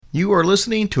You are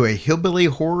listening to a Hillbilly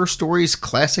Horror Stories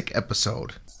classic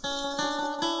episode.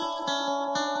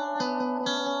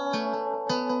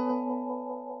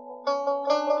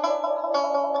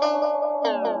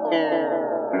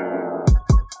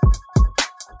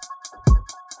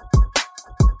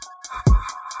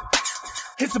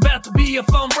 It's about to be a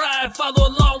fun ride. Follow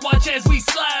along, watch as we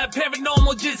slide.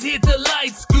 Paranormal just hit the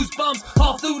lights. Goosebumps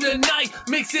all through the night.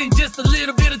 Mixing just a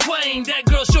little bit of twain. That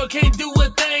girl sure can't do a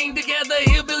thing. Together,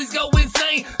 hillbillies go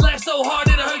insane. Laugh so hard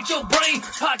it'll hurt your brain.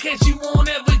 Podcast you won't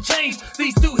ever change.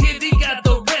 These two here, they got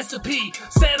the recipe.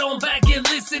 Sat on back and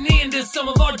listen in to some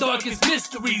of our darkest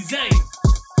mysteries, eh?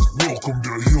 Welcome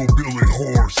to Hillbilly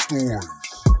Horror Stories.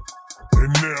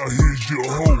 And now here's your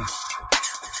hosts,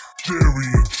 Jerry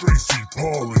and Tracy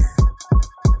Polly,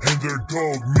 and their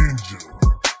dog Ninja.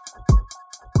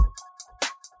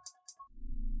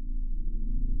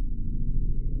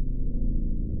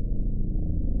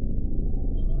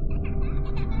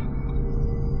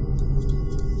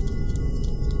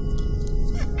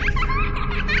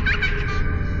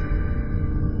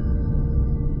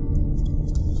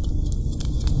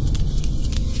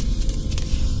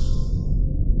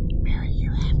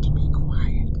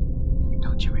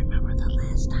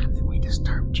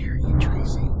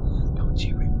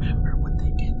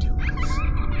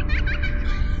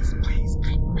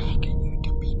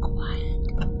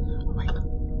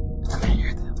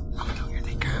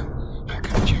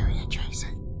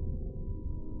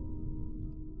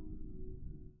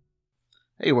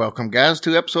 Hey, welcome guys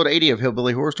to episode 80 of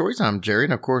Hillbilly Horror Stories. I'm Jerry,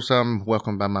 and of course I'm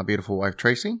welcomed by my beautiful wife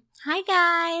Tracy. Hi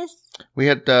guys. We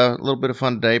had a little bit of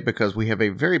fun today because we have a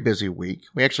very busy week.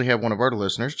 We actually have one of our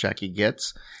listeners, Jackie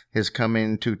Getz, is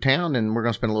coming to town, and we're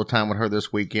going to spend a little time with her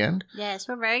this weekend. Yes,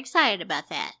 we're very excited about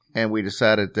that. And we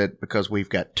decided that because we've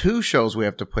got two shows we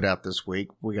have to put out this week,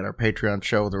 we got our Patreon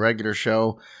show, the regular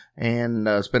show, and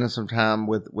spending some time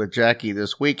with Jackie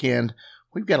this weekend.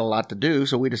 We've got a lot to do,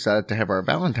 so we decided to have our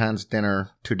Valentine's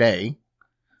dinner today,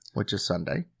 which is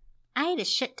Sunday. I ate a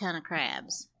shit ton of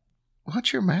crabs.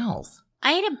 Watch your mouth.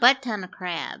 I ate a butt ton of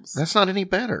crabs. That's not any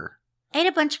better. I ate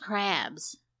a bunch of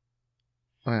crabs.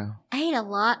 Well, I ate a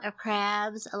lot of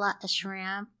crabs, a lot of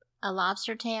shrimp, a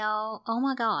lobster tail. Oh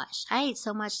my gosh. I ate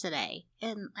so much today.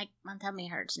 And my tummy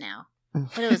hurts now.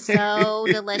 But it was so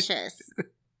delicious.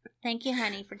 Thank you,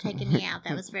 honey, for taking me out.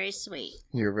 That was very sweet.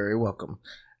 You're very welcome.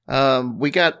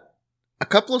 We got a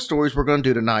couple of stories we're going to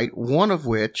do tonight, one of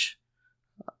which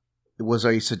was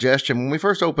a suggestion. When we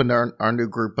first opened our new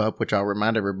group up, which I'll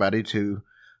remind everybody to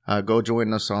go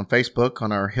join us on Facebook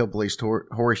on our Hillbilly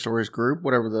Horror Stories group,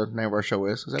 whatever the name of our show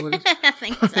is. Is that what it is? I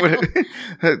think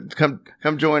so.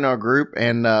 Come join our group.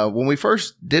 And when we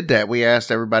first did that, we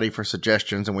asked everybody for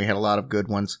suggestions, and we had a lot of good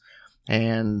ones.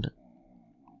 And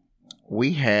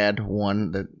we had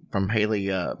one from Haley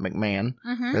McMahon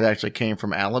that actually came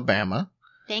from Alabama.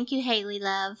 Thank you, Haley,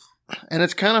 love. And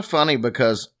it's kind of funny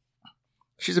because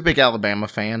she's a big Alabama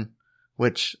fan,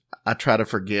 which I try to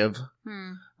forgive.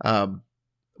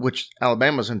 Which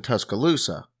Alabama's in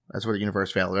Tuscaloosa. That's where the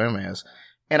University of Alabama is.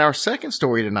 And our second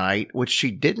story tonight, which she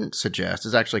didn't suggest,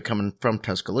 is actually coming from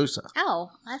Tuscaloosa.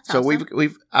 Oh, that's so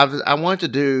awesome. I wanted to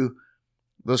do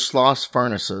the Sloss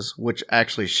Furnaces, which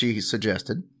actually she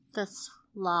suggested. The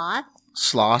sloth?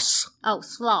 Sloss. Oh,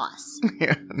 Sloss.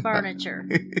 Yeah. Furniture.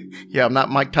 Yeah, I'm not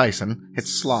Mike Tyson.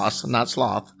 It's Sloss, not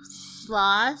Sloth.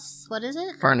 Sloss? What is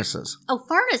it? Furnaces. Oh,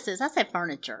 furnaces. I said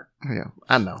furniture. Yeah,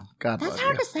 I know. God bless That's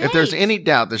hard you. to say. If there's any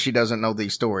doubt that she doesn't know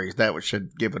these stories, that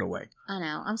should give it away. I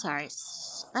know. I'm sorry.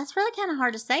 That's really kind of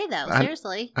hard to say, though.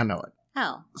 Seriously. I know it.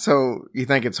 Oh. So you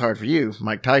think it's hard for you?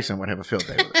 Mike Tyson would have a field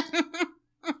day with it.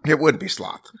 It would be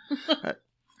Sloth.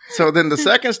 So then the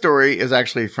second story is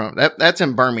actually from, that's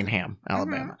in Birmingham,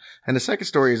 Alabama. And the second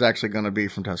story is actually going to be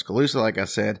from Tuscaloosa, like I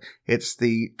said. It's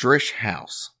the Drish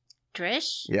House.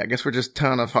 Drish? Yeah, I guess we're just a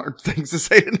ton of hard things to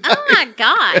say tonight. Oh my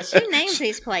gosh, who names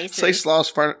these places? Say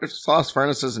Sloss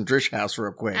Furnaces and Drish House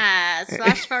real quick.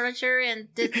 Sloss Furniture and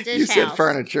Dish House. You said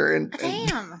furniture and...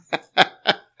 Damn. What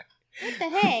the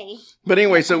hey? But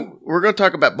anyway, so we're going to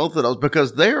talk about both of those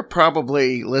because they're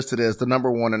probably listed as the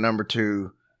number one and number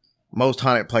two most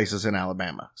haunted places in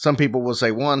Alabama. Some people will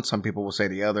say one, some people will say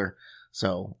the other.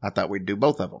 So I thought we'd do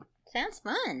both of them. Sounds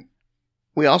fun.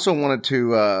 We also wanted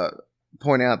to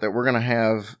point out that we're going to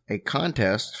have a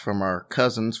contest from our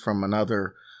cousins from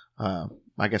another,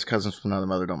 I guess cousins from another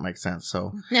mother don't make sense.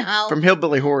 So no. From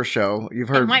Hillbilly Horror Show, you've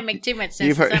heard. It might make too much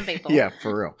sense to some people. Yeah,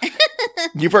 for real.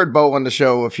 You've heard Bo on the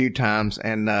show a few times,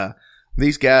 and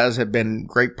these guys have been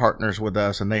great partners with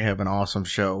us, and they have an awesome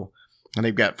show. And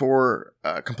they've got 4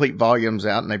 complete volumes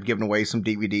out, and they've given away some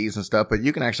DVDs and stuff, but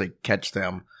you can actually catch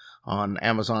them on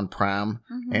Amazon Prime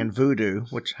Mhm. and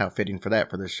Vudu, which how fitting for that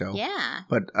for this show. Yeah.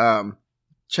 But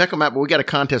check them out. But we got a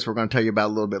contest we're going to tell you about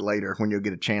a little bit later when you'll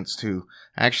get a chance to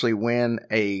actually win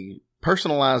a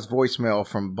personalized voicemail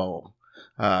from Bo.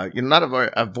 Not a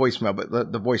voicemail,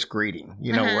 but the voice greeting.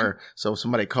 Where so if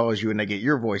somebody calls you and they get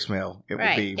your voicemail, it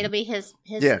will be It'll be his.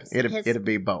 it'll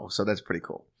be Bo. So that's pretty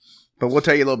cool. But we'll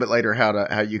tell you a little bit later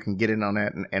how you can get in on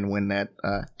that and win that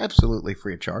absolutely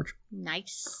free of charge.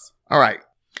 Nice. All right.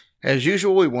 As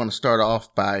usual, we want to start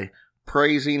off by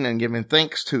praising and giving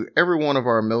thanks to every one of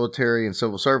our military and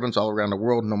civil servants all around the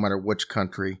world, no matter which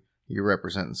country you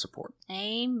represent and support.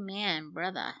 Amen,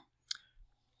 brother.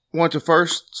 Want to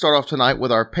first start off tonight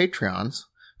with our Patreons,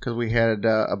 because we had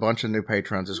a bunch of new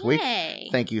patrons this week. Yay.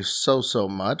 Thank you so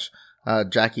much.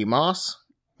 Jackie Moss,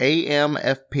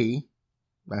 AMFP.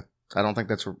 I don't think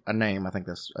that's a name. I think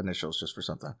that's initials just for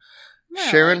something. Really?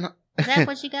 Sharon. Is that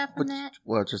what you got from that?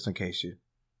 Well, just in case you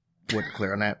wasn't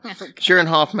clear on that. Okay. Sharon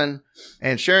Hoffman.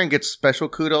 And Sharon gets special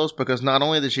kudos because not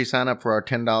only did she sign up for our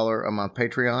 $10 a month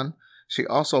Patreon, she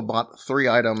also bought 3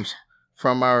 items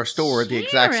from our store the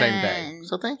exact same day. Sharon.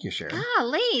 So thank you, Sharon.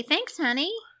 Golly, thanks,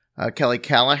 honey. Kelly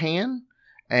Callahan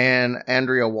and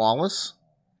Andrea Wallace.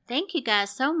 Thank you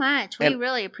guys so much. We And-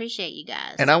 really appreciate you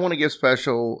guys. And I want to give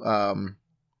special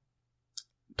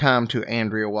time to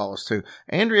Andrea Wallace too.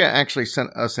 Andrea actually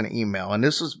sent us an email, and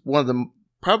this is one of the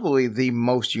probably the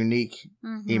most unique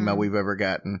Mhm. email we've ever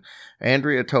gotten.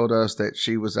 Andrea told us that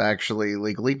she was actually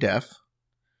legally deaf,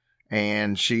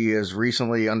 and she has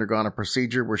recently undergone a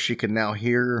procedure where she can now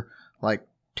hear like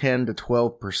 10 to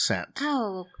 12%.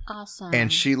 Oh, awesome.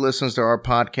 And she listens to our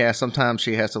podcast. Sometimes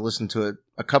she has to listen to it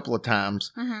a couple of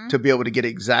times Mhm. to be able to get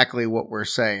exactly what we're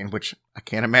saying, which I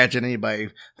can't imagine anybody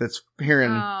that's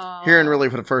hearing Oh. really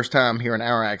for the first time hearing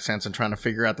our accents and trying to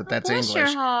figure out that that's Bless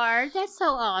English. your heart. That's so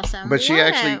awesome. But she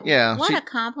What actually- yeah, What she- a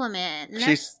compliment. And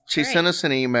She that's great. sent us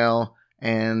an email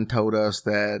and told us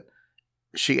that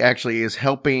she actually is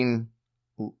helping.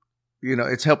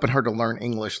 It's helping her to learn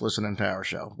English listening to our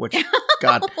show, which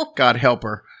God help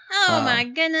her. Oh my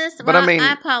goodness. but I mean-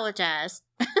 I apologize.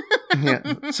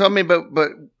 Yeah. So I mean, but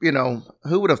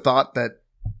who would have thought that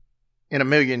in a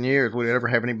million years would ever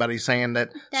have anybody saying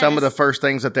that some of the That's- first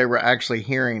things that they were actually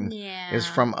hearing Yeah. is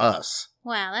from us?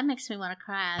 Wow, that makes me want to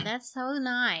cry. That's so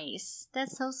nice.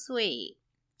 That's so sweet.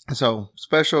 So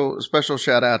special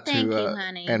shout out Thank to you,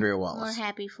 honey. Andrea Wallace. We're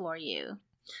happy for you.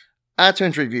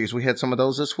 iTunes reviews. We had some of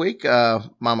those this week.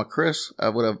 Mama Chris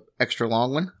with an extra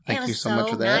long one. Thank That you was so much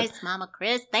for that. Nice, Mama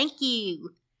Chris. Thank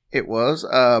you. It was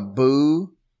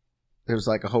Boo. There's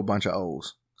like a whole bunch of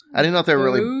O's. I didn't know if they were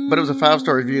really, but it was a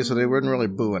 5-star review, so they weren't really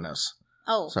booing us.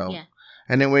 Oh, So, yeah.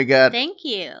 And then we got Thank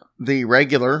you. the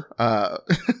regular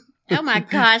Oh my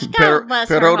gosh, God bless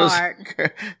her Perotas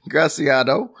heart.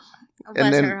 Graciado.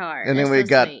 Bless her heart. And then That's we so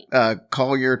got sweet.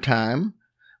 Call Your Time.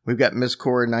 We've got Miss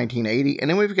Cora 1980. And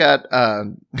then we've got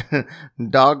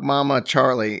Dog Mama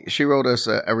Charlie. She wrote us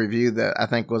a review that I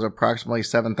think was approximately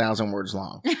 7,000 words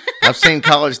long. I've seen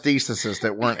college theses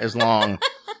that weren't as long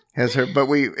as her, but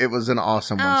it was an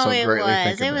awesome one. Oh, So it greatly was.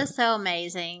 thinking It of was so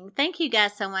amazing. Thank you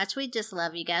guys so much. We just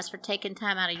love you guys for taking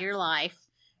time out of your life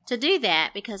to do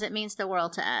that because it means the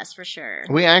world to us for sure.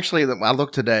 We actually, I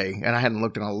looked today, and I hadn't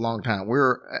looked in a long time.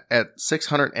 We're at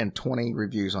 620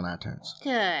 reviews on iTunes.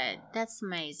 Good. That's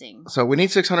amazing. So we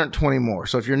need 620 more.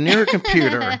 So if you're near a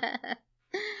computer,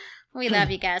 We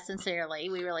love you guys sincerely.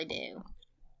 We really do.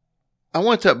 I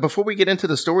want to, before we get into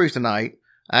the stories tonight,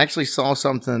 I actually saw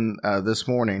something this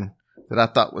morning that I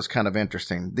thought was kind of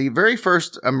interesting. The very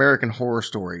first American Horror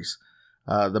Stories,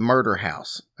 the Murder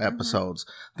House episodes,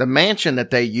 the mansion that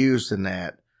they used in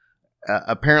that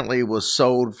apparently was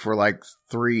sold for like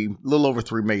little over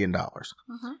 $3 million.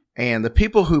 Mhm. And the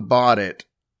people who bought it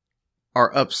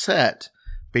are upset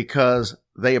because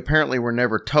they apparently were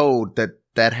never told that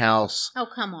that house Oh,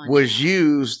 come on. was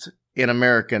used in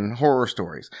American Horror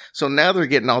Stories. So now they're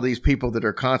getting all these people that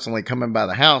are constantly coming by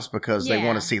the house because they Yeah.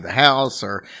 want to see the house,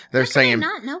 or they're How can saying, I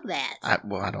not know that? I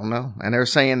don't know. And they're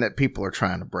saying that people are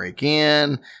trying to break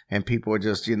in, and people are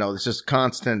just, it's just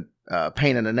constant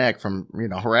pain in the neck from,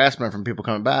 harassment from people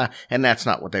coming by, and that's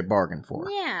not what they bargained for.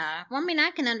 Yeah. Well, I mean,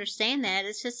 I can understand that.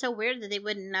 It's just so weird that they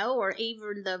wouldn't know, or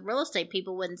even the real estate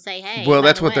people wouldn't say, "Hey." Well, by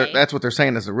that's the what way, that's what they're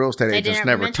saying is the real estate they agents didn't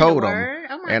never mention the told them. word?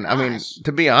 Oh my And I mean, gosh.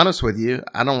 to be honest with you,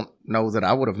 I don't know that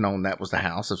I would have known that was the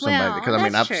house of somebody, Well, because I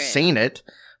mean, that's I've true. seen it,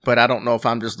 but I don't know if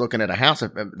I'm just looking at a house.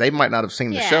 They might not have seen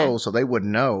the Yeah. show, so they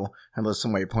wouldn't know unless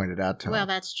somebody pointed out to Well, them.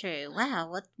 that's true.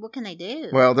 Wow. What can they do?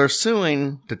 Well, they're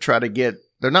suing to try to get.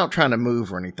 They're not trying to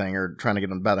move or anything, or trying to get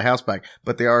them to buy the house back,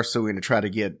 but they are suing to try to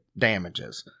get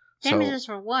damages. Damages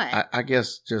for what? I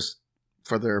guess just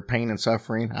for their pain and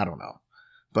suffering. I don't know.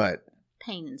 But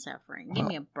Pain and suffering. Give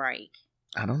me a break.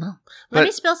 I don't know. Let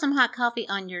me spill some hot coffee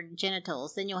on your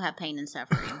genitals, then you'll have pain and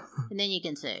suffering. And then you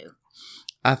can sue.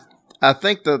 I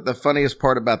think the funniest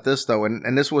part about this, though,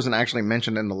 and this wasn't actually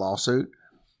mentioned in the lawsuit,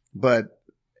 but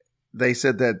they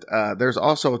said that there's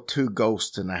also 2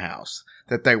 ghosts in the house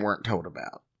that they weren't told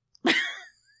about.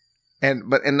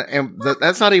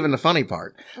 That's not even the funny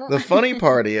part. The funny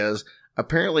part is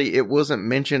apparently it wasn't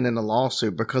mentioned in the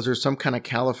lawsuit because there's some kind of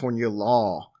California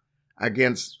law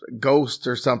against ghosts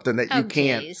or something that you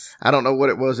can't. Geez. I don't know what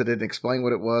it was. It didn't explain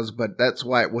what it was, but that's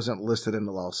why it wasn't listed in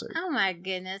the lawsuit. Oh my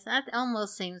goodness. That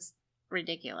almost seems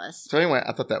ridiculous. So anyway,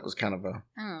 I thought that was kind of a...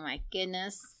 Oh my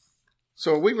goodness.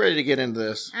 So are we ready to get into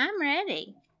this? I'm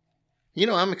ready. You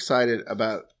know, I'm excited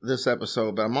about this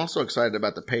episode, but I'm also excited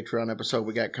about the Patreon episode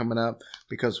we got coming up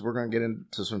because we're going to get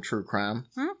into some true crime.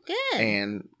 Good.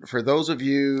 And for those of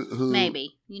you who...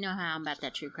 Maybe. You know how I'm about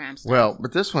that true crime stuff. Well,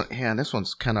 but this one, this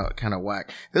one's kind of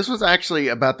whack. This was actually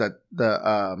about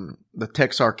the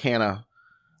Texarkana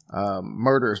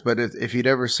murders, but if you'd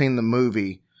ever seen the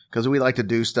movie, because we like to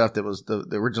do stuff that was the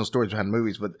original stories behind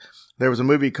movies, but there was a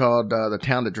movie called The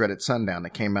Town That Dreaded Sundown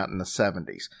that came out in the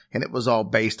 70s, and it was all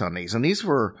based on these. And these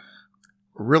were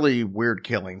really weird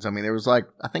killings. I mean, there was I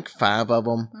think 5 of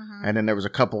them, and then there was a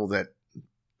couple that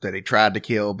he tried to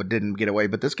kill but didn't get away.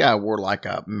 But this guy wore like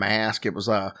a mask. It was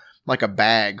like a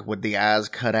bag with the eyes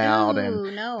cut out,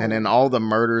 and then all the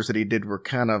murders that he did were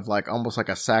kind of like almost like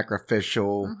a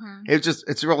sacrificial.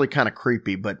 It's really kind of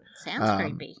creepy, but sounds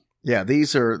creepy. Yeah,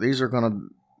 these are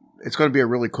it's gonna be a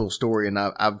really cool story, and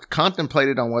I've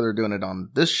contemplated on whether doing it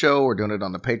on this show or doing it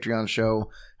on the Patreon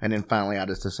show, and then finally I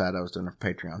just decided I was doing it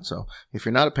for Patreon. So if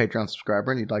you're not a Patreon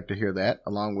subscriber and you'd like to hear that,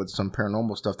 along with some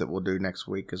paranormal stuff that we'll do next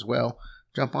week as well,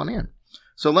 jump on in.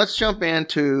 So let's jump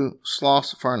into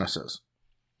Sloss Furnaces.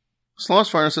 Sloss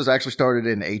Furnaces actually started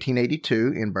in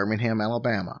 1882 in Birmingham,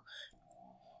 Alabama.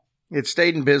 It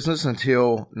stayed in business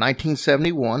until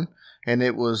 1971, and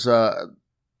it was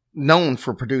known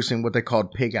for producing what they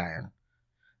called pig iron.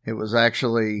 It was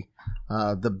actually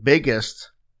the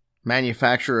biggest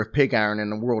manufacturer of pig iron in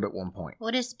the world at one point.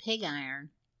 What is pig iron?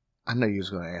 I knew you was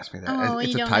going to ask me that. Oh, it's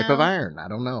you a don't type know? of iron. I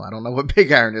don't know. I don't know what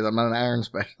pig iron is. I'm not an iron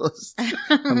specialist.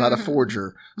 I'm not a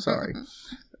forger. Sorry.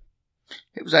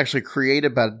 It was actually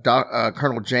created by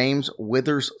Colonel James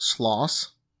Withers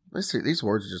Sloss. Let's see. These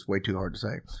words are just way too hard to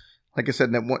say. Like I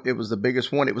said, it was the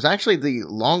biggest one. It was actually the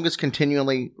longest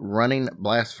continually running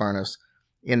blast furnace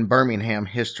in Birmingham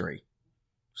history.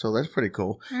 So that's pretty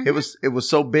cool. It was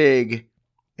so big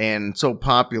and so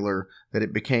popular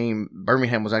that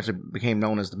Birmingham became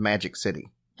known as the Magic City.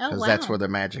 Because that's where the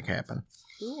magic happened.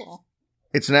 Cool.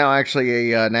 It's now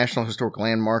actually a National Historic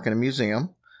Landmark and a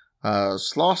museum.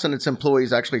 Sloss and its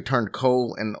employees actually turned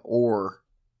coal and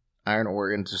iron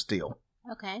ore into steel.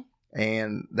 Okay.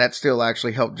 And that steel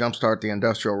actually helped jumpstart the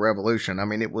Industrial Revolution. I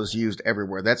mean, it was used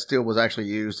everywhere. That steel was actually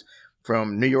used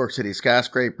from New York City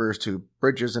skyscrapers to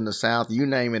bridges in the South. You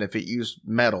name it, if it used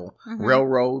metal.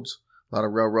 Railroads. A lot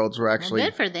of railroads were actually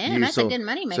good for them. That's a good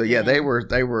money maker. So yeah, they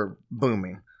were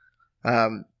booming.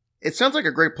 It sounds like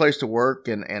a great place to work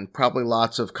and probably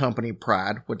lots of company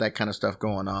pride with that kind of stuff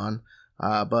going on.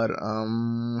 But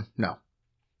no.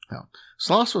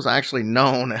 Sloss was actually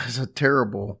known as a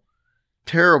terrible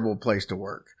place to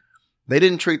work. They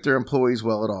didn't treat their employees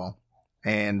well at all.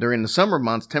 And during the summer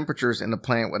months, temperatures in the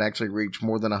plant would actually reach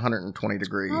more than 120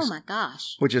 degrees. Oh my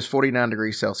gosh. Which is 49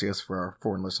 degrees Celsius for our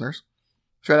foreign listeners.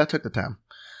 Sure, I took the time.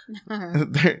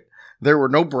 There were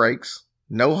no breaks,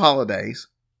 no holidays.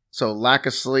 So lack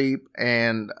of sleep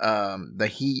and the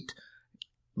heat,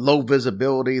 low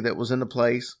visibility that was in the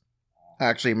place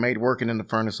actually made working in the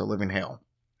furnace a living hell.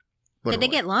 Literally.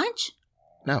 Did they get lunch?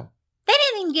 No. They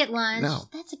didn't even get lunch. No.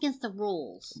 That's against the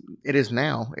rules. It is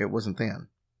now. It wasn't then.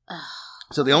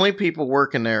 So the only people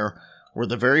working there were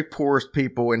the very poorest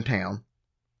people in town,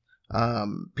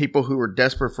 people who were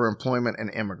desperate for employment,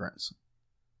 and immigrants.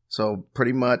 So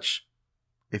pretty much,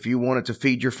 if you wanted to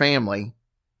feed your family,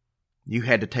 you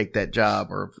had to take that job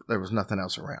or there was nothing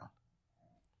else around.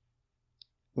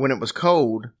 When it was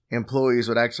cold, employees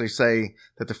would actually say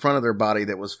that the front of their body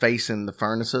that was facing the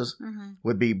furnaces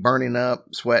would be burning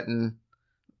up, sweating,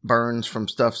 burns from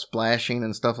stuff splashing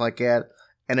and stuff like that.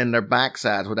 And then their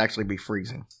backsides would actually be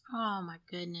freezing. Oh my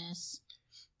goodness.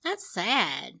 That's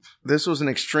sad. This was an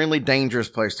extremely dangerous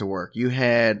place to work. You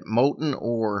had molten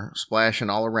ore splashing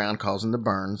all around, causing the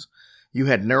burns. You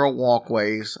had narrow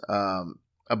walkways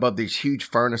above these huge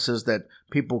furnaces that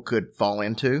people could fall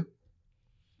into.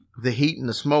 The heat and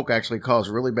the smoke actually caused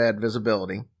really bad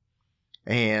visibility.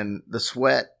 And the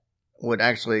sweat would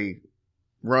actually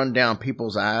run down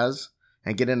people's eyes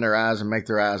and get in their eyes and make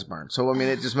their eyes burn. So, I mean,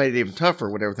 it just made it even tougher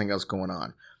with everything else going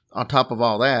on. On top of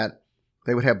all that,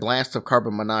 they would have blasts of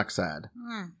carbon monoxide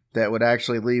that would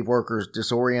actually leave workers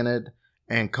disoriented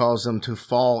and cause them to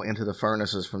fall into the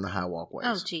furnaces from the high walkways.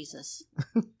 Oh, Jesus.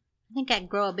 I think I'd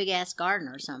grow a big-ass garden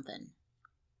or something.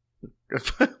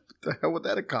 What the hell would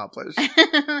that accomplish?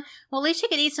 Well, at least you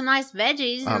could eat some nice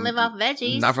veggies and live off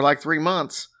veggies. Not for like 3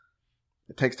 months.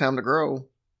 It takes time to grow.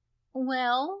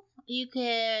 Well, you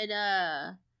could,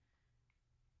 I'm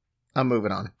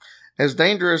moving on. As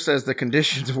dangerous as the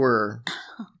conditions were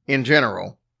in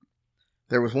general,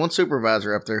 there was one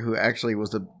supervisor up there who actually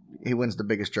he wins the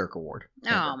biggest jerk award.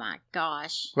 Oh my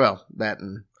gosh. Well, that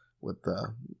and with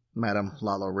Madame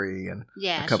LaLaurie and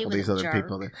a couple of these other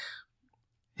people.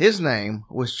 His name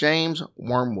was James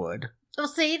Wormwood. Well,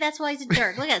 see, that's why he's a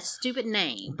jerk. Look at that stupid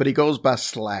name. But he goes by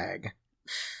Slag.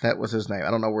 That was his name. I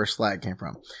don't know where Slag came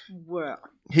from. Well.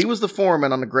 He was the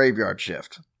foreman on the graveyard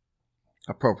shift,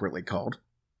 appropriately called.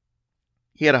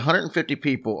 He had 150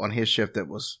 people on his shift that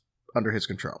was under his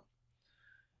control.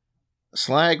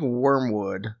 Slag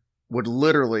Wormwood would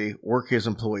literally work his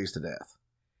employees to death.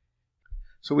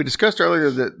 So we discussed earlier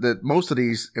that most of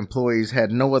these employees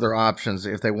had no other options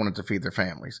if they wanted to feed their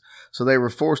families. So they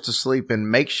were forced to sleep in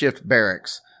makeshift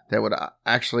barracks that would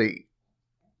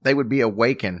they would be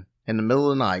awakened in the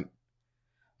middle of the night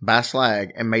by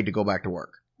Slag and made to go back to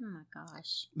work. Oh my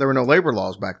gosh. There were no labor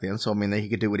laws back then, so I mean, he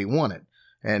could do what he wanted.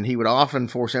 And he would often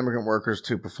force immigrant workers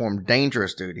to perform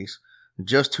dangerous duties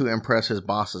just to impress his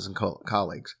bosses and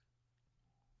colleagues.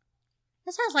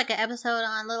 That sounds like an episode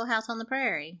on Little House on the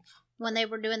Prairie when they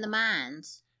were doing the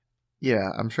mines.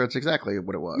 Yeah, I'm sure it's exactly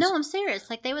what it was. No, I'm serious.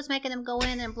 Like, they was making them go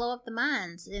in and blow up the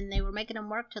mines, and they were making them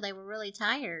work till they were really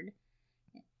tired.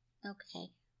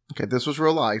 Okay, this was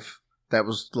real life. That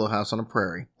was Little House on the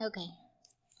Prairie.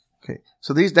 Okay.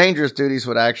 So these dangerous duties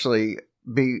would actually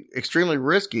be extremely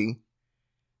risky,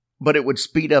 but it would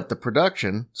speed up the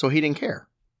production, so he didn't care.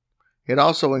 It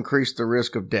also increased the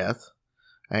risk of death,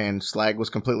 and Slag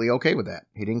was completely okay with that.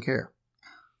 He didn't care.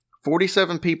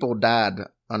 47 people died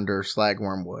under Slag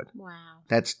Wormwood. Wow.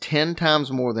 That's 10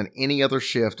 times more than any other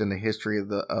shift in the history of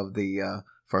the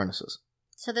furnaces.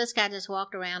 So this guy just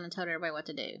walked around and told everybody what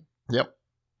to do. Yep.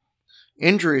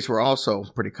 Injuries were also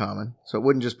pretty common, so it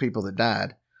wasn't just people that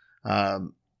died.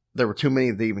 There were too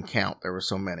many to even count. There were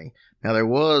so many. Now, there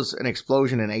was an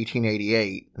explosion in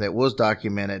 1888 that was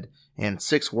documented, and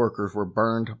 6 workers were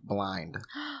burned blind.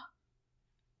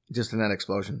 Just in that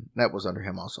explosion. That was under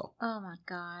him also. Oh my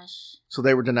gosh. So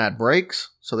they were denied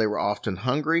breaks, so they were often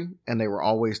hungry, and they were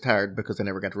always tired because they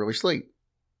never got to really sleep.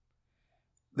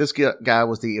 This guy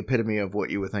was the epitome of what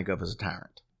you would think of as a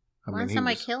tyrant. Why didn't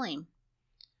somebody kill him?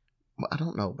 Well, I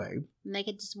don't know, babe. And they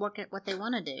could just work at what they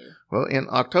want to do. Well, in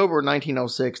October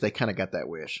 1906, they kind of got that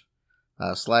wish.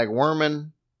 Slag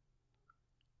Wormwood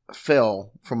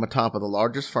fell from atop of the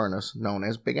largest furnace known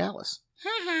as Big Alice.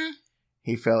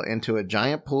 He fell into a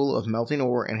giant pool of melting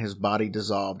ore and his body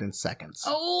dissolved in seconds.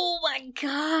 Oh my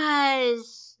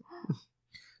gosh.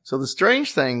 So the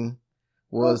strange thing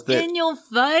was that in your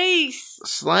face.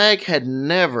 Slag had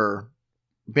never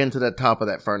been to the top of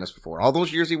that furnace before. All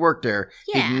those years he worked there,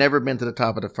 he'd never been to the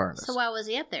top of the furnace. So why was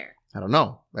he up there? I don't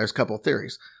know. There's a couple of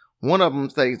theories. One of them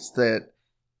states that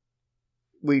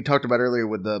we talked about earlier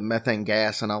with the methane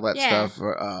gas and all that stuff,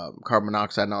 carbon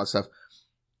monoxide and all that stuff.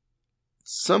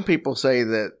 Some people say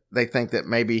that they think that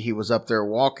maybe he was up there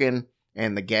walking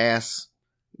and the gas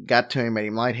got to him, made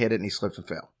him lightheaded, and he slipped and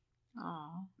fell.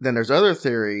 Aww. Then there's other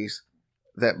theories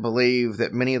that believe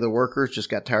that many of the workers just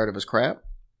got tired of his crap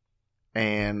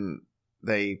and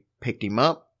they picked him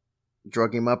up,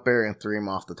 drug him up there, and threw him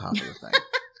off the top of the thing.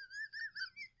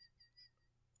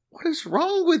 What is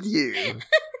wrong with you?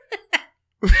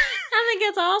 I think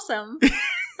it's awesome.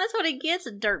 That's what he gets,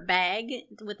 a dirt bag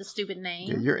with a stupid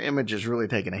name. Yeah, your image is really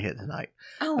taking a hit tonight.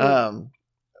 Oh.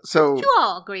 So you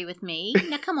all agree with me.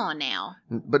 Now, come on now.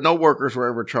 But no workers were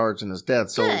ever charged in his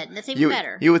death. So good. That's even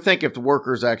better. You would think if the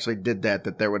workers actually did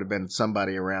that there would have been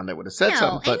somebody around that would have said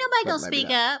something. Ain't nobody going to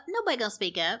speak up. Nobody going to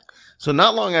speak up. So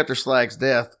not long after Slag's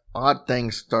death, odd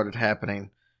things started happening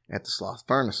at the Sloth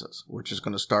Furnaces, which is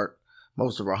going to start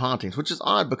most of our hauntings, which is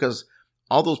odd because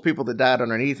all those people that died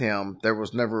underneath him, there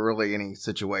was never really any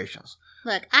situations.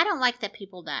 Look, I don't like that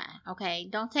people die, okay?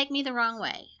 Don't take me the wrong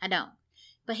way. I don't.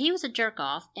 But he was a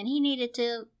jerk-off, and he needed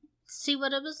to see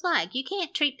what it was like. You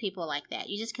can't treat people like that.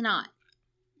 You just cannot.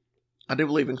 I do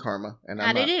believe in karma, and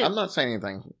I do. I'm not saying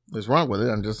anything is wrong with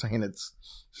it. I'm just saying it's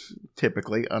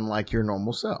typically unlike your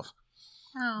normal self.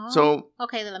 Oh. So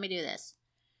okay, then let me do this.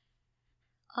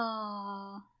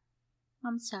 Oh,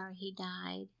 I'm sorry he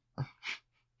died.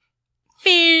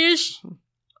 Fish.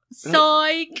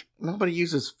 Psych. Nobody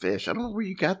uses fish. I don't know where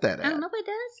you got that at. Oh, nobody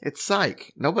does? It's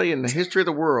psych. Nobody in the history of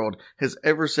the world has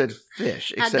ever said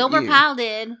fish except Gilbert you. Powell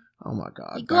did. Oh my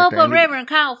God. You go up a river and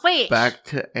call fish. Back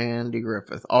to Andy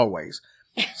Griffith. Always.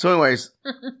 So anyways,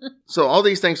 so all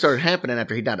these things started happening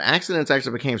after he died. Accidents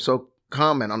actually became so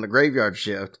common on the graveyard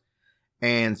shift,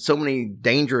 and so many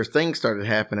dangerous things started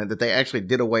happening that they actually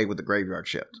did away with the graveyard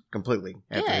shift completely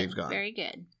after he was gone. Very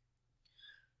good.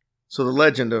 So the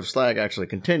legend of Slag actually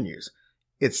continues.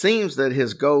 It seems that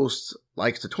his ghost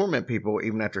likes to torment people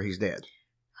even after he's dead.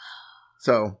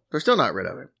 So they're still not rid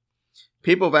of him.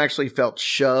 People have actually felt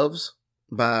shoves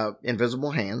by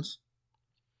invisible hands.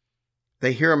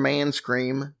 They hear a man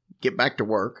scream, "Get back to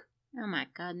work," Oh my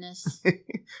goodness.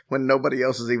 when nobody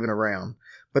else is even around.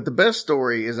 But the best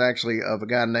story is actually of a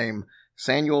guy named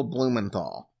Samuel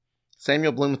Blumenthal.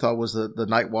 Samuel Blumenthal was the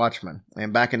night watchman.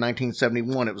 And back in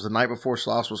 1971, it was the night before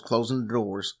Sloss was closing the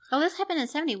doors. Oh, this happened in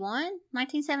 71?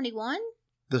 1971?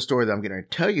 The story that I'm going to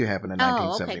tell you happened in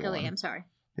 1971. Okay, go ahead. I'm sorry.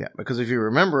 Yeah, because if you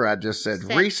remember, I just said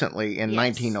recently in Yes.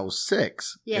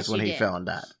 1906 Yes, is when you he did. fell and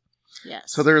died.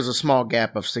 Yes. So there is a small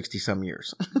gap of 60-some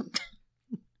years.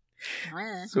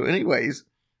 So anyways,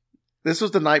 this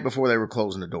was the night before they were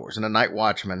closing the doors. And the night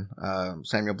watchman,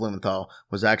 Samuel Blumenthal,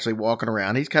 was actually walking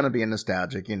around. He's kind of being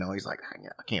nostalgic. You know, he's like,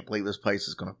 I can't believe this place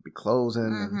is going to be closing.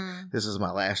 And this is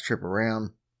my last trip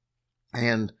around.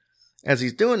 And as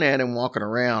he's doing that and walking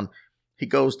around, he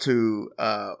goes to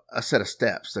a set of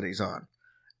steps that he's on.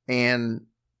 And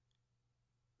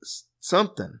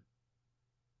something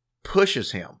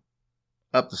pushes him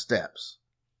up the steps.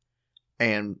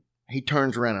 And he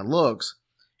turns around and looks.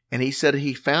 And he said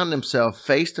he found himself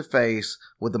face to face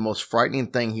with the most frightening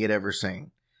thing he had ever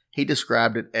seen. He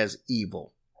described it as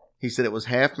evil. He said it was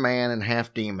half man and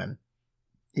half demon.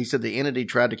 He said the entity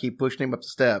tried to keep pushing him up the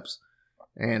steps.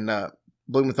 And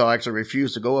Blumenthal actually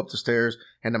refused to go up the stairs.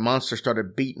 And the monster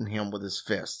started beating him with his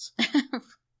fists.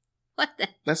 What the?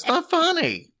 That's not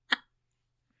funny.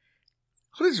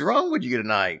 What is wrong with you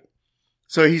tonight?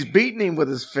 So he's beating him with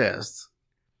his fists.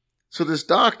 So this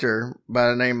doctor by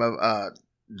the name of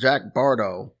Jack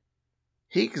Bardo,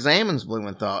 he examines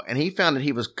Blumenthal and he found that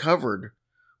he was covered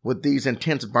with these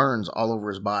intense burns all over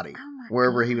his body,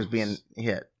 wherever he was being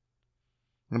hit.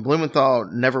 And Blumenthal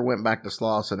never went back to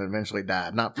Sloss and eventually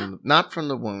died. Not from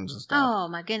the wounds and stuff. Oh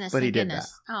my goodness. But he did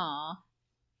goodness. Oh.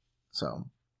 So.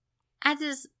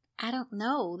 I don't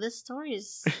know. This story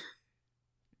is.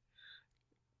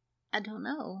 I don't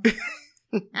know.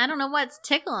 I don't know what's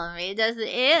tickling me. It is.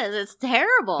 It's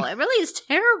terrible. It really is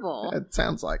terrible. It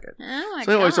sounds like it. Oh my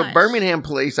So anyway, so gosh. Birmingham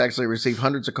police actually receive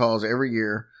hundreds of calls every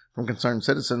year from concerned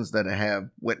citizens that have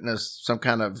witnessed some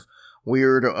kind of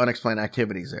weird or unexplained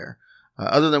activities there.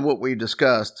 Other than what we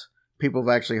discussed, people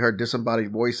have actually heard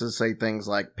disembodied voices say things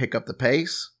like "pick up the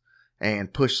pace"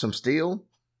 and "push some steel."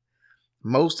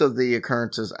 Most of the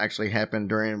occurrences actually happened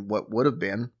during what would have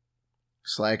been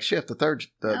Slag shift,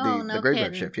 the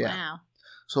graveyard shift. Yeah. Wow.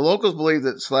 So locals believe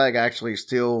that Slag actually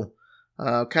still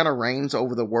kind of reigns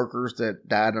over the workers that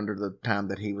died under the time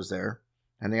that he was there.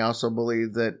 And they also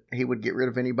believe that he would get rid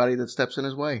of anybody that steps in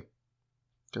his way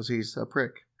because he's a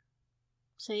prick.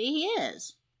 See, he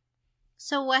is.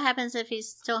 So what happens if he's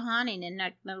still haunting and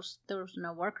there's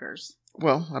no workers?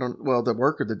 Well,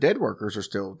 the dead workers are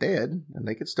still dead and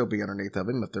they could still be underneath of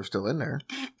him if they're still in there.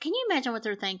 Can you imagine what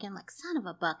they're thinking? Like, son of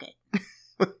a bucket.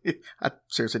 I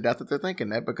seriously doubt that they're thinking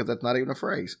that because that's not even a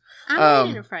phrase. I'm not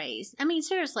even a phrase. I mean,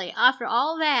 seriously, after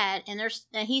all that, and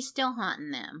he's still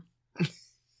haunting them.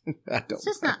 It's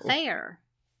just not fair.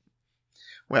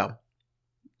 Well,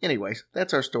 anyways,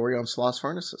 that's our story on Sloss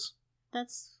Furnaces.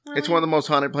 That's really... It's one of the most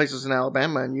haunted places in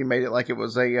Alabama, and you made it like it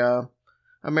was a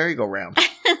merry-go-round.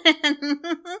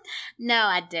 No,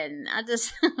 I didn't. I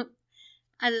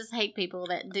just hate people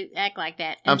that do act like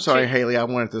that. I'm sorry, Haley. I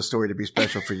wanted this story to be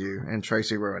special for you, and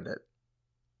Tracy ruined it.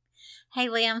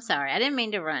 Haley, I'm sorry. I didn't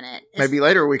mean to run it. Maybe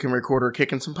later we can record her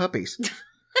kicking some puppies.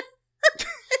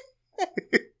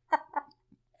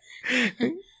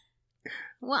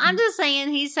 Well, I'm just saying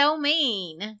he's so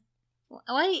mean.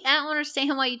 I don't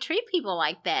understand why you treat people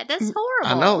like that. That's horrible.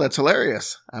 I know, that's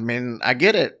hilarious. I mean, I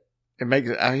get it.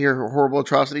 I hear horrible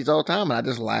atrocities all the time, and I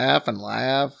just laugh and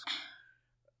laugh.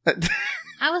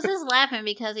 I was just laughing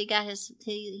because he got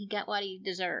he got what he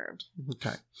deserved.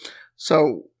 Okay.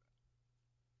 So,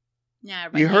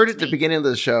 you heard at the beginning of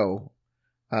the show,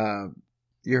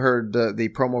 you heard the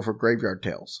promo for Graveyard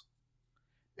Tales.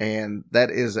 And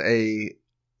that is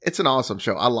it's an awesome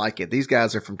show. I like it. These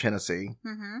guys are from Tennessee.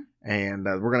 Mm-hmm. And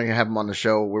we're going to have them on the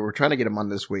show. We were trying to get them on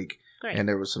this week. Great. And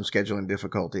there was some scheduling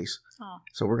difficulties. Oh.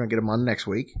 So we're going to get them on next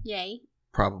week. Yay.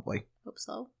 Probably. Hope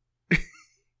so.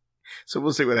 So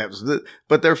we'll see what happens.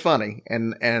 But they're funny,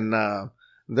 and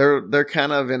they're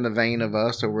kind of in the vein of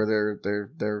us, where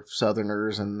they're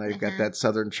Southerners, and they've got that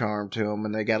Southern charm to them,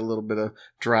 and they got a little bit of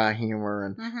dry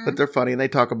humor, but they're funny, and they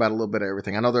talk about a little bit of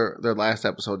everything. I know their last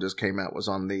episode just came out was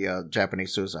on the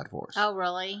Japanese suicide force. Oh,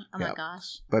 really? Oh my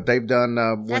gosh! But they've done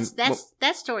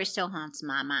that story still haunts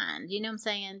my mind. You know what I'm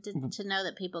saying? To know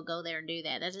that people go there and do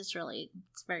that, it's very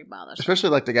bothersome. Especially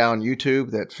like the guy on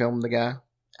YouTube that filmed the guy.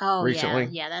 Oh, recently.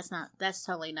 Yeah, that's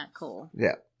totally not cool.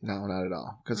 Yeah, no, not at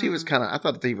all. Because he was I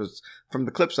thought that he was, from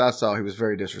the clips I saw, he was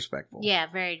very disrespectful. Yeah,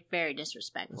 very, very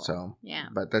disrespectful. So, yeah.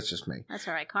 But that's just me. That's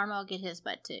all right. Karma will get his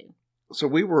butt too. So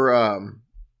we were,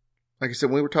 like I said,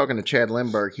 when we were talking to Chad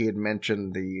Lindbergh, he had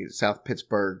mentioned the South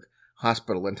Pittsburgh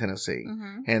Hospital in Tennessee.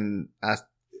 And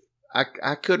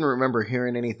I couldn't remember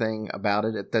hearing anything about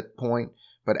it at that point.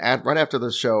 But right after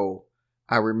the show,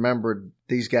 I remembered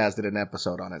these guys did an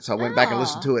episode on it. So I went back and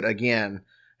listened to it again.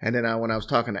 And then when I was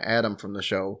talking to Adam from the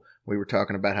show, we were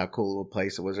talking about how cool of a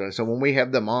place it was. So when we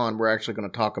have them on, we're actually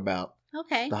going to talk about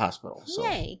the hospital. So.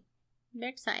 Yay. Very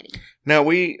exciting. Now,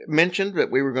 we mentioned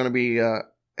that we were going to be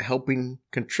helping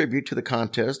contribute to the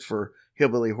contest for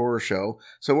Hillbilly Horror Show.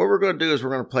 So what we're going to do is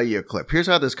we're going to play you a clip. Here's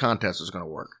how this contest is going to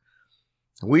work.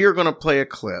 We are going to play a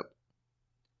clip,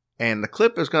 and the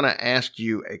clip is going to ask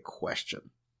you a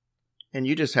question. And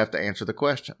you just have to answer the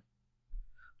question.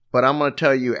 But I'm going to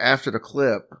tell you after the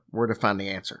clip where to find the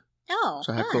answer. Oh,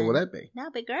 so how cool would that be?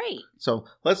 That'd be great. So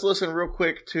let's listen real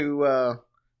quick to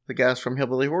the guys from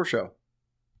Hillbilly Horror Show.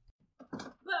 Bo,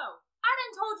 I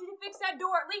done told you to fix that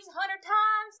door at least 100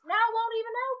 times. Now it won't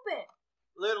even open.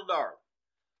 Little darling,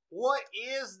 what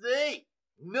is the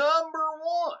number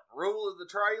one rule of the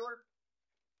trailer?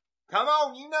 Come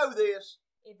on, you know this.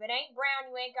 If it ain't brown,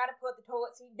 you ain't got to put the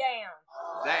toilet seat down.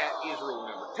 That is rule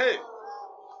number 2.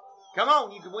 Come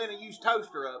on, you can win a used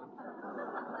toaster oven.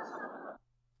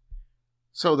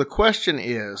 So the question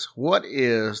is, what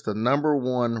is the number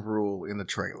one rule in the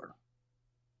trailer?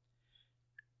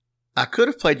 I could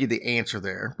have played you the answer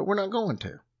there, but we're not going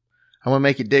to. I'm going to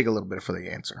make you dig a little bit for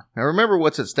the answer. Now remember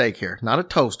what's at stake here. Not a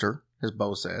toaster, as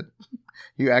Bo said.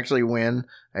 You actually win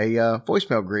a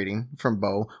voicemail greeting from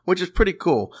Bo, which is pretty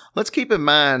cool. Let's keep in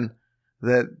mind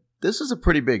that this is a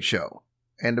pretty big show.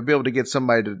 And to be able to get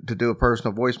somebody to do a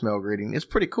personal voicemail greeting is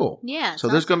pretty cool. Yeah. So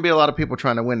there's going to be a lot of people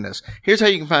trying to win this. Here's how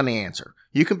you can find the answer.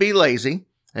 You can be lazy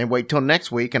and wait till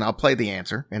next week, and I'll play the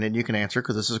answer. And then you can answer,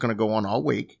 because this is going to go on all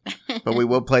week. But we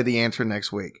will play the answer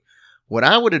next week. What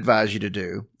I would advise you to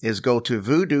do is go to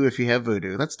Vudu if you have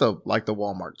Vudu. That's the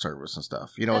Walmart service and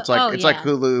stuff. You know, it's like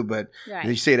Hulu, but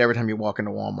you see it every time you walk into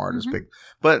Walmart. It's big.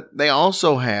 But they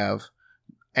also have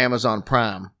Amazon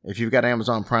Prime. If you've got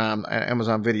Amazon Prime,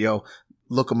 Amazon Video,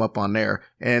 look them up on there.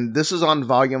 And this is on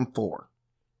volume 4.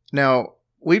 Now,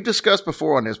 we've discussed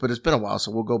before on this, but it's been a while,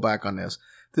 so we'll go back on this.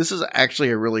 This is actually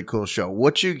a really cool show.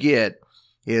 What you get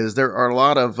is there are a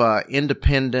lot of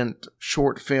independent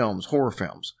short films, horror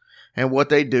films. And what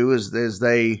they do is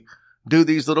they do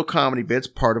these little comedy bits,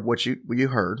 part of what you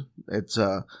heard. It's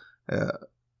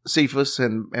Cephas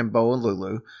and Bo and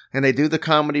Lulu. And they do the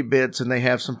comedy bits and they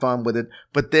have some fun with it.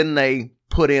 But then they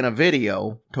put in a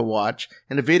video to watch.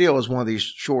 And the video is one of these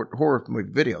short horror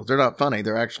movie videos. They're not funny.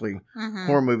 They're actually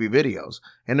horror movie videos.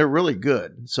 And they're really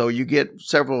good. So you get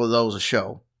several of those a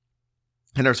show.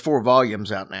 And there's 4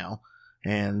 volumes out now.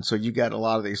 And so you got a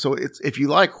lot of these. So if you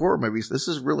like horror movies, this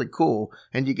is really cool.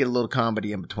 And you get a little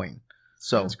comedy in between.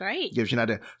 So that's great. Gives you an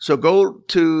idea. So go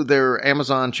to their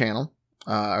Amazon channel,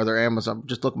 or their Amazon,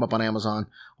 just look them up on Amazon,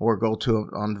 or go to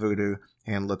on Vudu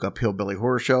and look up Hillbilly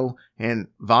Horror Show. And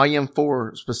volume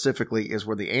 4 specifically is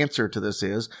where the answer to this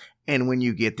is. And when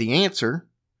you get the answer,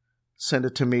 send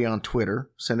it to me on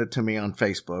Twitter, send it to me on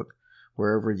Facebook,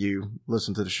 wherever you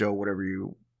listen to the show, whatever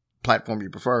platform you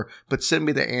prefer. But send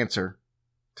me the answer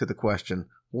to the question,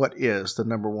 what is the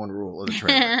number one rule of the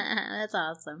trailer? That's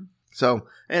awesome. So,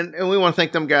 and we want to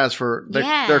thank them guys for,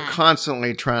 they're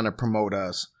constantly trying to promote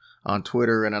us on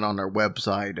Twitter and on their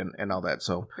website and all that.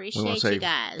 So appreciate we want to say you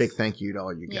guys. Big thank you to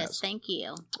all you guys. Yes, thank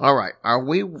you. All right. Are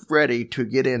we ready to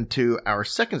get into our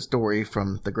second story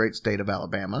from the great state of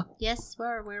Alabama? Yes,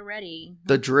 we're ready.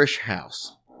 The Drish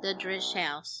House. The Drish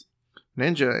House.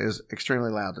 Ninja is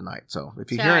extremely loud tonight, so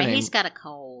if you hear him, he's got a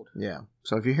cold. Yeah,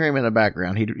 so if you hear him in the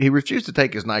background, he refused to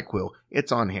take his NyQuil.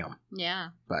 It's on him. Yeah.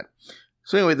 But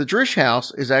so anyway, the Drish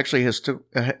House is actually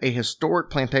a historic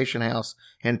plantation house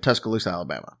in Tuscaloosa,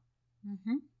 Alabama.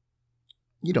 Mm-hmm.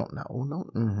 You don't know,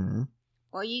 no? Mm-hmm.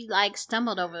 Well, you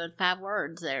stumbled over the 5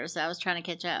 words there, so I was trying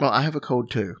to catch up. Well, I have a code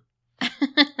too.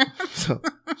 So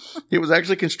it was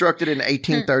actually constructed in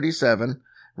 1837.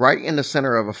 right in the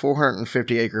center of a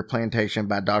 450-acre plantation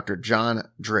by Dr. John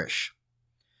Drish.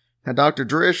 Now, Dr.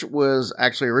 Drish was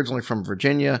actually originally from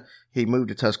Virginia. He moved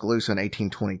to Tuscaloosa in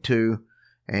 1822,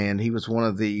 and he was one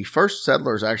of the first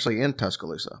settlers actually in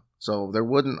Tuscaloosa. So there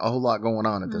wasn't a whole lot going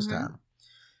on at this time.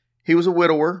 He was a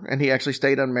widower, and he actually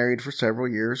stayed unmarried for several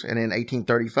years. And in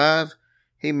 1835,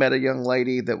 he met a young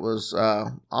lady that was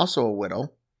also a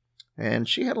widow, and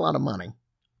she had a lot of money.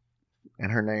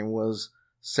 And her name was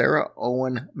Sarah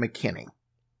Owen McKinney.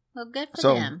 Well, good for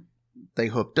So them. they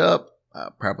hooked up,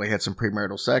 probably had some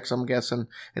premarital sex, I'm guessing,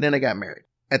 and then they got married.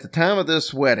 At the time of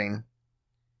this wedding,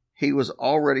 he was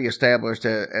already established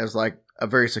as like a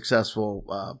very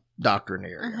successful doctor in the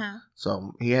area.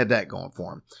 So he had that going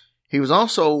for him. He was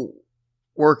also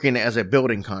working as a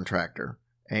building contractor,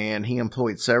 and he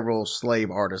employed several slave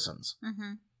artisans.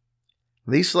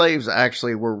 These slaves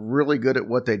actually were really good at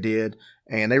what they did,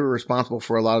 and they were responsible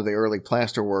for a lot of the early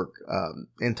plaster work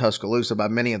in Tuscaloosa by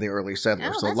many of the early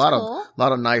settlers. Oh, So a that's lot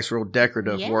cool. of nice, real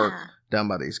decorative work done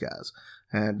by these guys.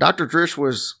 And Dr. Drish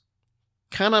was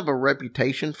kind of a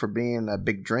reputation for being a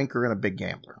big drinker and a big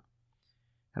gambler.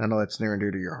 And I know that's near and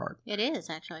dear to your heart. It is,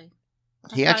 actually.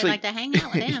 He I'd actually like to hang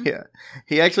out with him. yeah,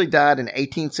 he actually died in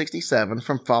 1867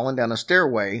 from falling down a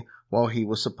stairway while he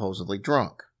was supposedly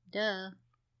drunk. Duh.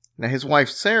 Now, his wife,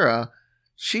 Sarah,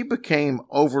 she became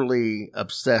overly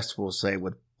obsessed, we'll say,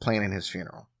 with planning his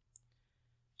funeral.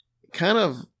 Kind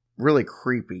of really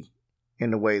creepy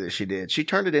in the way that she did. She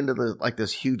turned it into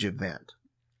this huge event,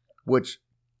 which,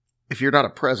 if you're not a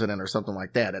president or something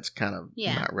like that, it's kind of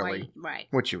not really right.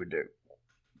 what you would do.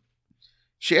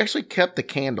 She actually kept the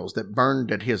candles that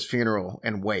burned at his funeral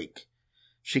and wake.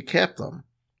 She kept them,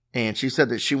 and she said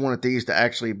that she wanted these to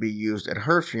actually be used at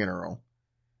her funeral.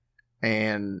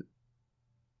 And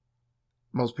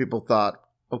most people thought,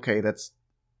 okay, that's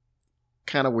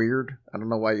kind of weird. I don't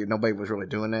know why nobody was really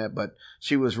doing that, but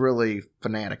she was really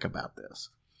fanatic about this.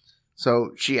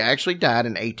 So she actually died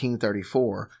in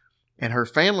 1834, and her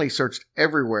family searched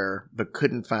everywhere but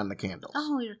couldn't find the candles.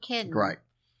 Oh, you're kidding. Right.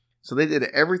 So they did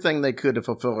everything they could to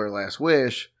fulfill her last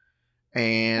wish.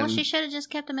 And Well, she should have just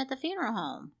kept him at the funeral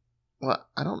home. well,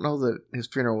 I don't know that his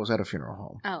funeral was at a funeral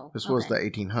home. Oh, This was the okay.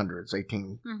 1800s,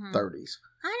 1830s.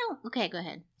 Okay, go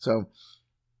ahead. So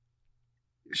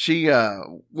she,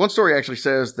 one story actually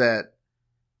says that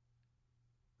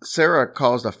Sarah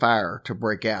caused a fire to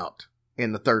break out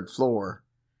in the third floor,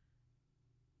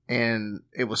 and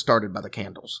it was started by the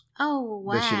candles. Oh,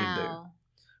 wow. That she didn't do.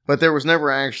 But there was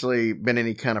never actually been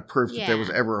any kind of proof that there was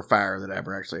Yeah. ever a fire that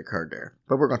ever actually occurred there.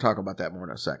 But we're going to talk about that more in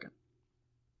a second.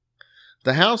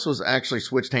 The house was actually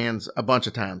switched hands a bunch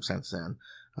of times since then.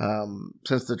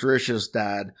 Since the Drishes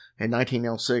died in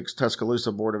 1906,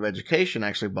 Tuscaloosa Board of Education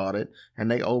actually bought it, and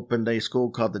they opened a school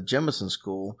called the Jemison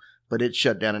School, but it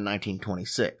shut down in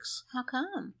 1926. How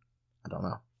come? I don't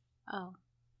know. Oh,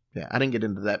 Yeah, I didn't get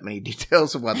into that many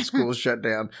details of why the school was shut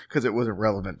down because it wasn't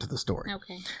relevant to the story.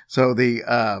 okay. So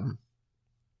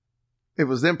it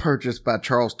was then purchased by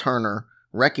Charles Turner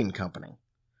Wrecking Company,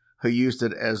 who used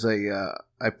it as a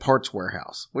parts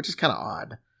warehouse, which is kind of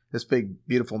odd. This big,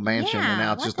 beautiful mansion, and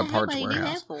now it's just a parts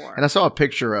warehouse. And I saw a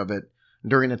picture of it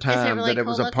during the time really that it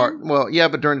was cool a part. looking? Well, yeah,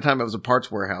 but during the time it was a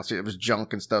parts warehouse. It was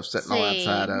junk and stuff sitting all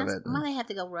outside of it. Why they have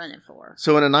to go running for?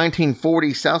 So in the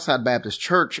 1940s, Southside Baptist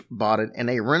Church bought it, and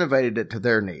they renovated it to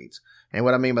their needs. And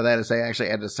what I mean by that is they actually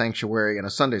added a sanctuary and a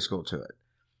Sunday school to it.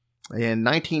 In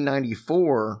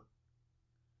 1994,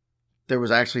 there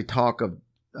was actually talk of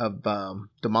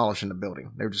demolishing the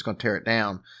building. They were just going to tear it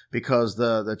down because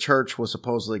the church was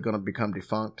supposedly going to become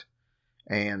defunct,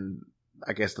 and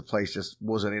I guess the place just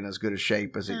wasn't in as good a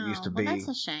shape as it used to be. Well, that's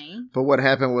a shame. But what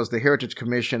happened was the Heritage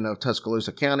Commission of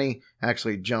Tuscaloosa County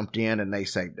actually jumped in and they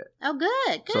saved it. Oh,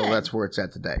 good. So that's where it's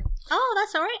at today. Oh,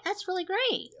 that's all right. That's really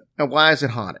great. Now, why is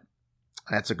it haunted?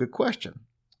 That's a good question.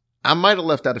 I might have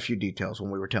left out a few details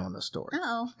when we were telling this story.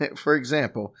 Oh. For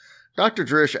example, Dr.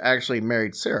 Drish actually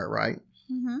married Sarah, right?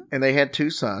 Mm-hmm. And they had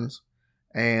 2 sons,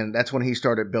 and that's when he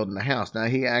started building the house. Now,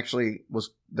 he actually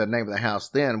the name of the house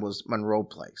then was Monroe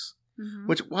Place. Mm-hmm.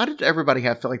 Which, why did everybody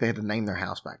feel like they had to name their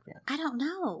house back then? I don't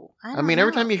know. I mean,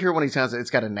 every time you hear one of these houses, it's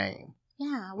got a name.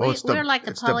 Yeah, Well, we're like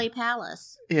the Polly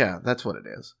Palace. Yeah, that's what it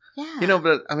is. Yeah. You know,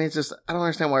 but I mean, it's just, I don't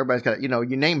understand why everybody's got, you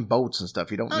name boats and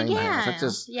stuff. You don't name the house. That's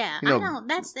just, yeah. you know, I don't.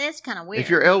 That's kind of weird. if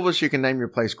you're Elvis, you can name your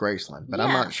place Graceland, but I'm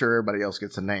Yeah. not sure everybody else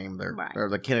gets a name. Right. Or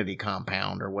the Kennedy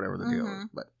compound or whatever the deal Mhm. is.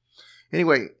 But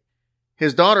anyway,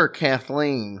 his daughter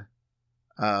Kathleen,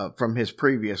 from his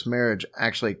previous marriage,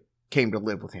 actually came to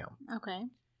live with him. Okay.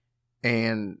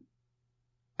 And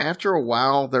after a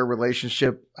while, their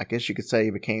relationship, I guess you could say,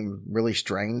 became really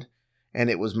strained. and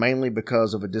it was mainly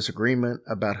because of a disagreement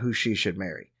about who she should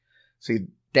marry. See,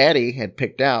 Daddy had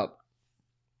picked out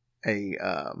a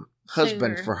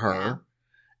husband Suitor, for her, yeah.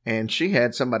 and she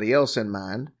had somebody else in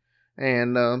mind,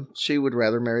 and she would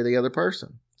rather marry the other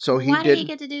person. So Why did he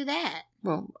get to do that?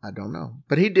 Well, I don't know.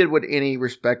 But he did what any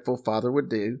respectful father would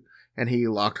do, and he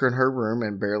locked her in her room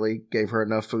and barely gave her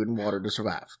enough food and water to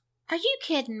survive. Are you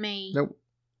kidding me? Nope.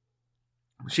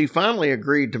 She finally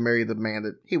agreed to marry the man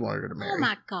that he wanted her to marry. Oh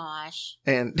my gosh.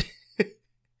 And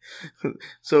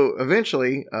so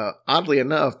eventually, oddly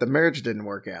enough, the marriage didn't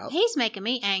work out. He's making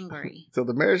me angry. So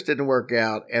the marriage didn't work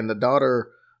out, and the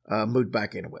daughter moved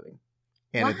back in with him.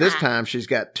 And at this Why? time, she's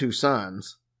got 2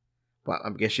 sons. Well,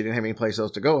 I guess she didn't have any place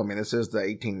else to go. I mean, this is the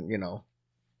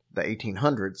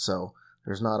 1800s, so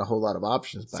there's not a whole lot of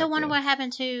options back So I wonder then. what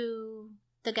happened to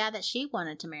the guy that she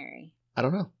wanted to marry. I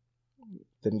don't know.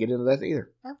 Didn't get into that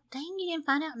either. Oh, dang, you didn't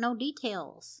find out no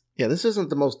details. Yeah, this isn't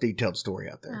the most detailed story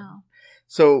out there. Oh.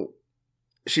 So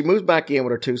she moves back in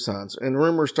with her 2 sons, and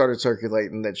rumors started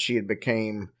circulating that she had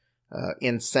became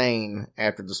insane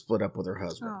after the split up with her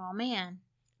husband. Oh, man.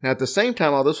 Now, at the same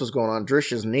time all this was going on,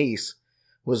 Drish's niece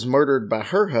was murdered by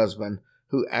her husband,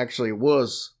 who actually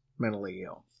was mentally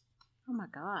ill. Oh, my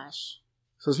gosh.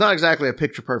 So it's not exactly a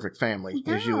picture-perfect family,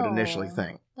 as you would No. initially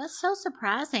think. That's so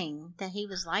surprising that he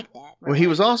was like that. Well, he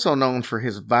was also known for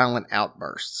his violent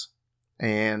outbursts.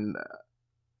 And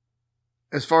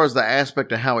as far as the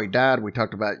aspect of how he died, we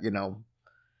talked about,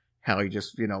 how he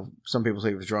just, some people say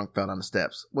he was drunk, fell down the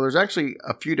steps. Well, there's actually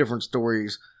a few different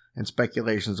stories and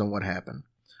speculations on what happened.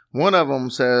 One of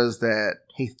them says that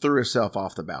he threw himself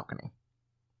off the balcony,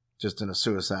 just in a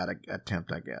suicide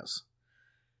attempt, I guess.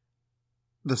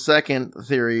 The second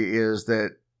theory is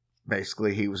that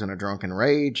basically he was in a drunken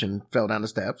rage and fell down the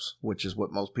steps, which is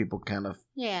what most people kind of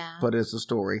Yeah. put as the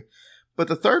story. But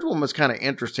the third one was kind of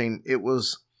interesting. It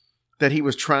was that he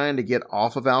was trying to get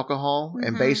off of alcohol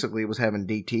and Mhm. basically was having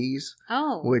DTs,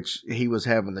 Oh. which he was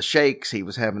having the shakes, he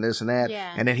was having this and that,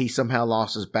 Yeah. and then he somehow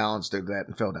lost his balance through that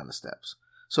and fell down the steps.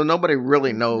 So nobody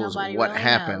really knows Nobody what really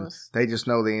happened. knows. They just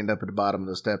know they end up at the bottom of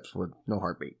the steps with no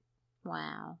heartbeat.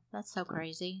 Wow. That's so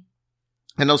crazy.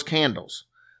 And those candles.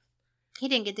 He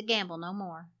didn't get to gamble no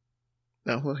more.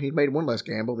 No, well, he made one less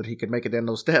gamble that he could make it down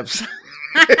those steps.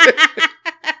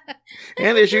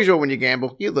 And as usual, when you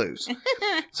gamble, you lose.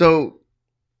 So,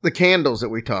 the candles that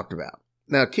we talked about.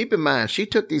 Now, keep in mind, she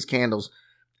took these candles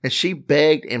and she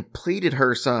begged and pleaded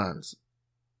her sons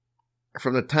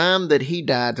from the time that he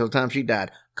died till the time she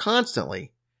died,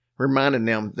 constantly reminding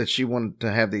them that she wanted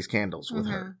to have these candles with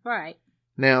her. Right.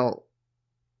 Now,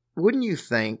 wouldn't you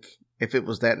think if it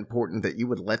was that important that you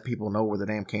would let people know where the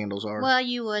damn candles are? Well,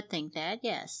 you would think that,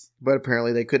 yes. But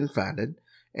apparently they couldn't find it.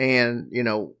 And,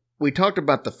 we talked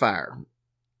about the fire.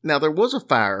 Now, there was a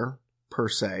fire, per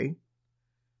se,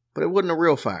 but it wasn't a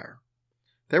real fire.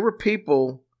 There were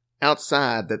people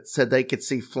outside that said they could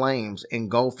see flames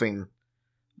engulfing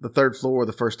the 3rd floor of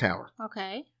the first tower.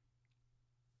 Okay.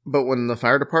 But when the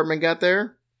fire department got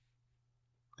there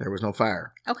was no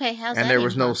fire. Okay, how's that And there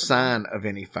was no impossible? sign of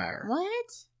any fire.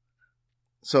 What?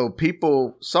 So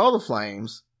people saw the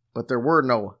flames, but there were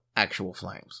no actual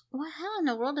flames. Well, how in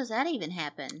the world does that even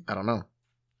happen? I don't know.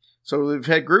 So we've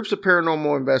had groups of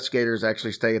paranormal investigators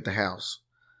actually stay at the house.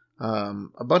 A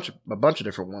bunch of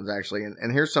different ones actually.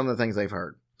 And here's some of the things they've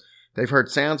heard. They've heard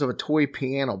sounds of a toy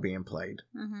piano being played.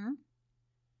 Mm-hmm.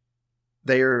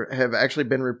 There have actually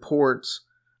been reports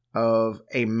of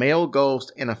a male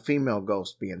ghost and a female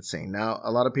ghost being seen. Now,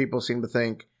 a lot of people seem to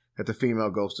think that the female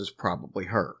ghost is probably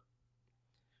her.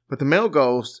 But the male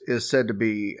ghost is said to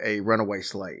be a runaway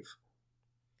slave.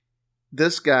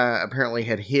 This guy apparently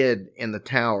had hid in the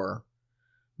tower,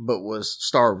 but was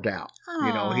starved out.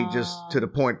 He just, Aw. to the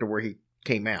point to where he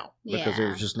came out because there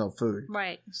Yeah. was just no food.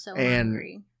 Right. So And-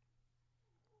 hungry.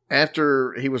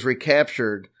 After he was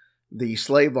recaptured, the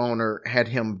slave owner had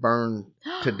him burned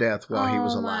to death while he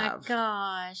was Oh alive. my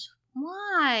gosh.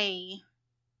 Why?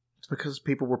 It's because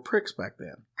people were pricks back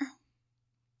then.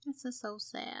 This is so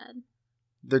sad.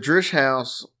 The Drish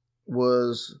House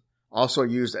was also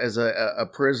used as a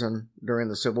prison during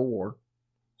the Civil War,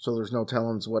 so there's no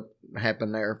telling what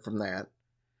happened there from that.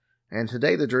 And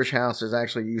today the Drish House is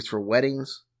actually used for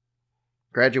weddings,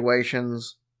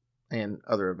 graduations, and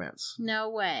other events. No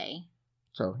way.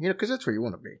 So, because that's where you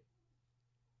want to be.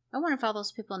 I wonder if all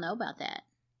those people know about that.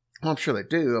 Well, I'm sure they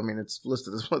do. I mean, it's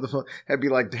listed as one of the... That'd be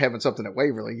like having something at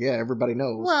Waverly. Yeah, everybody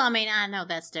knows. Well, I mean, I know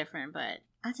that's different, but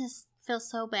I just feel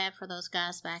so bad for those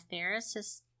guys back there. It's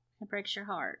just, it breaks your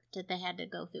heart that they had to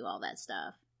go through all that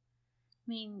stuff. I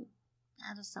mean,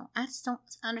 I just don't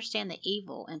understand the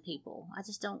evil in people. I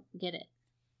just don't get it.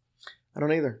 I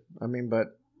don't either. I mean,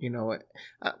 but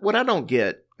what I don't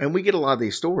get, and we get a lot of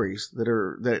these stories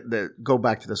that go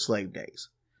back to the slave days,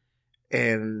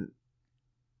 and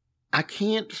I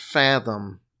can't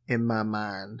fathom in my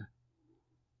mind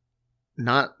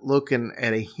not looking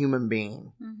at a human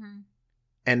being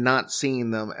and not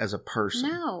seeing them as a person.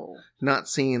 No. Not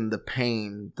seeing the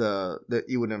pain that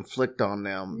you would inflict on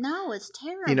them. No, it's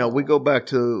terrible. We go back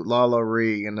to Lala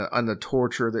Ree and the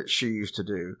torture that she used to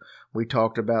do. We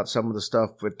talked about some of the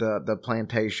stuff with the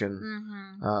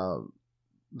plantation,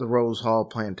 the Rose Hall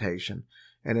plantation.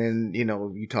 And then,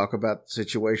 you talk about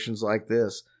situations like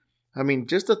this. I mean,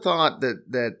 just the thought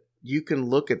that you can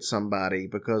look at somebody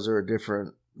because they're a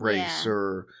different race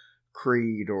or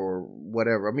creed or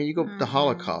whatever. I mean, you go the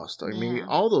Holocaust. I mean,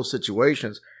 all those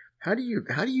situations. How do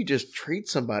you just treat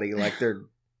somebody like they're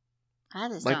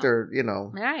they're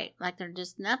right, like they're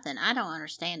just nothing? I don't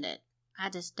understand it. I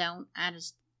just don't.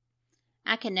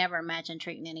 I can never imagine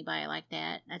treating anybody like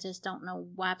that. I just don't know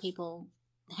why people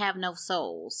have no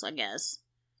souls. I guess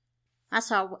I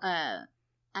saw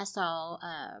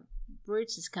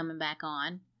Roots is coming back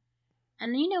on.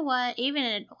 And you know what?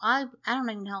 I don't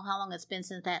even know how long it's been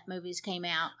since that movie's came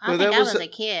out. I think I was a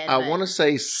kid. I want to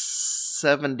say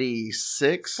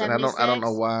 76, and I don't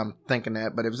know why I'm thinking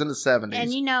that, but it was in the 70s.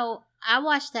 And I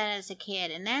watched that as a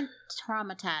kid, and that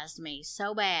traumatized me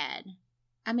so bad.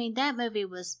 I mean, that movie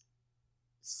was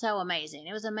so amazing.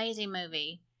 It was an amazing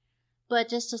movie. But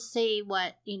just to see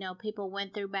what, people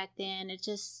went through back then, it's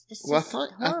just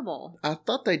horrible. I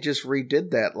thought they just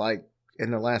redid that like in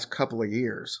the last couple of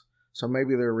years. So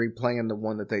maybe they're replaying the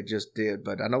one that they just did,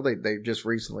 but I know they just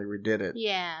recently redid it.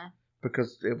 Yeah.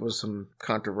 Because it was some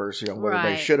controversy on whether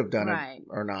they should have done it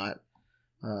or not.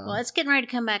 Well, it's getting ready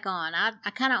to come back on. I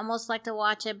kind of almost like to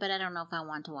watch it, but I don't know if I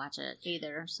want to watch it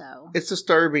either. So it's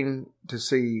disturbing to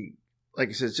see, like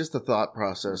you said, it's just the thought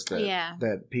process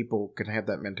that people can have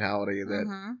that mentality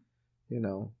that,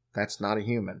 that's not a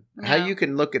human. No. How you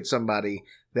can look at somebody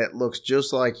that looks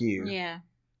just like you. Yeah.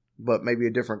 But maybe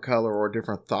a different color or a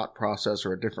different thought process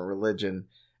or a different religion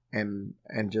and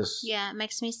just... Yeah, it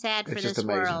makes me sad for this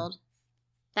world.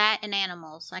 That and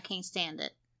animals. I can't stand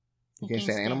it. You can't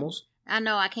stand animals? I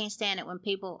know, I can't stand it when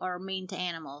people are mean to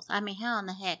animals. I mean, how in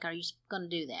the heck are you going to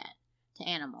do that to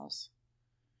animals?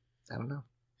 I don't know.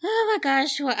 Oh my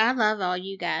gosh, well, I love all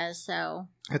you guys, so...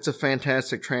 It's a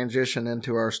fantastic transition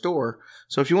into our store.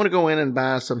 So if you want to go in and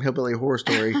buy some Hillbilly Horror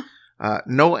Story...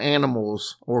 no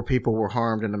animals or people were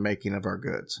harmed in the making of our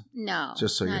goods. No,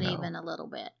 just so not you know. even a little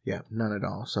bit. Yeah, none at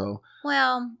all. So,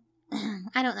 well,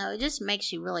 I don't know. It just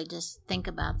makes you really just think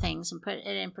about things and put it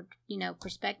in,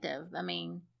 perspective. I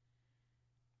mean,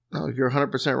 no, you're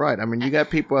 100% right. I mean, you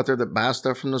got people out there that buy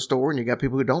stuff from the store, and you got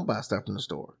people who don't buy stuff from the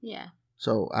store. Yeah.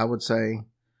 So I would say,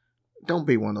 don't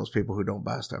be one of those people who don't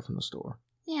buy stuff from the store.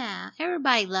 Yeah,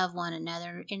 everybody love one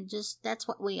another, and just that's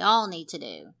what we all need to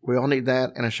do. We all need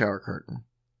that and a shower curtain.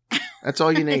 That's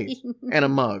all you need. And a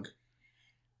mug.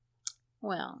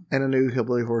 Well. And a new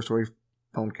Hillbilly Horror Story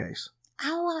phone case.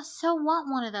 Oh, I so want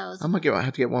one of those. I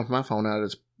have to get one for my phone now.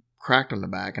 It's cracked on the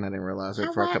back, and I didn't realize it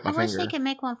before I cut my finger. I wish they could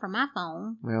make one for my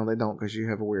phone. Well, they don't because you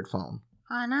have a weird phone.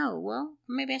 I know. Well,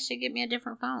 maybe I should get me a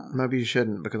different phone. Maybe you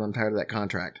shouldn't because I'm tired of that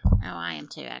contract. Oh, I am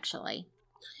too, actually.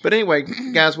 But anyway,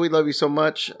 guys, we love you so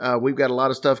much. We've got a lot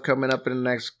of stuff coming up in the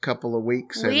next couple of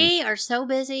weeks. We are so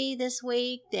busy this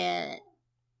week that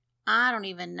I don't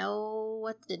even know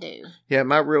what to do. Yeah,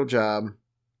 my real job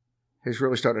is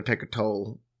really starting to take a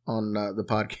toll on the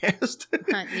podcast.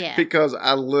 Yeah. Because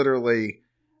I literally,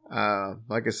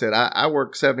 like I said, I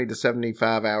work 70 to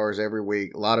 75 hours every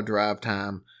week, a lot of drive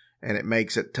time, and it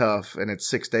makes it tough, and it's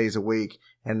 6 days a week.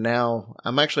 And now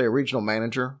I'm actually a regional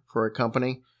manager for a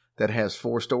company that has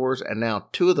 4 stores, and now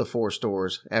 2 of the 4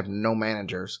 stores have no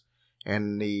managers,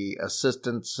 and the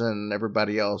assistants and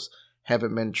everybody else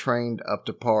haven't been trained up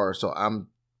to par. So I'm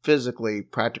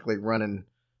practically running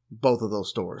both of those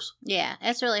stores. Yeah,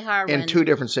 it's really hard. In 2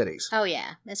 different cities. Oh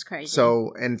yeah, that's crazy.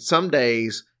 So, and some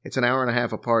days it's an hour and a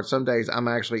half apart. Some days I'm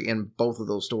actually in both of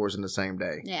those stores in the same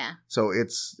day. Yeah. So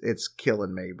it's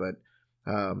killing me, but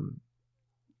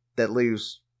that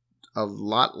leaves a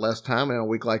lot less time in a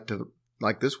week like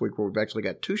this week where we've actually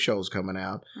got 2 shows coming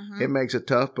out. Mm-hmm. It makes it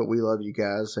tough, but we love you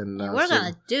guys. And we're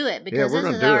going to do it because this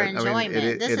is our enjoyment. I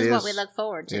mean, this is what we look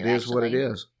forward to. It is what it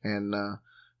is. And,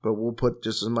 but we'll put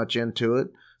just as much into it.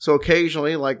 So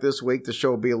occasionally, like this week, the show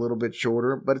will be a little bit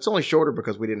shorter, but it's only shorter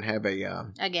because we didn't have a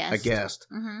guest.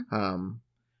 Mm-hmm.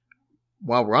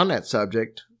 While we're on that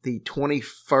subject, the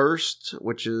 21st,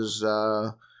 which is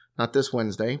not this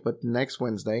Wednesday, but next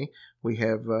Wednesday, we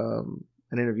have an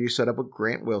interview set up with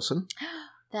Grant Wilson.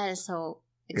 That is so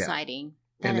exciting.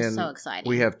 That and is then so exciting.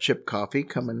 we have Chip Coffee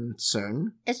coming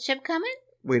soon. Is Chip coming?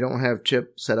 We don't have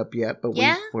Chip set up yet, but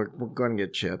Yeah? we're going to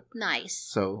get Chip. Nice.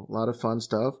 So a lot of fun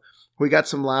stuff. We got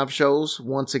some live shows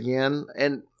once again,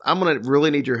 and I'm going to really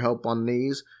need your help on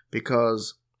these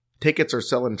because tickets are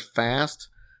selling fast,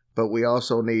 but we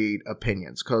also need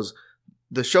opinions because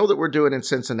the show that we're doing in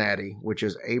Cincinnati, which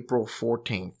is April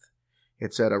 14th,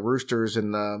 it's at a Roosters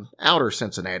in the outer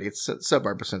Cincinnati. It's a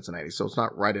suburb of Cincinnati, so it's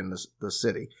not right in the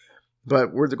city.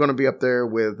 But we're going to be up there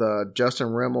with Justin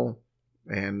Rimmel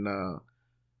and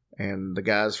the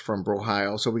guys from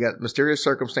Brohio. So we got Mysterious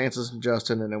Circumstances and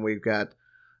Justin, and then we've got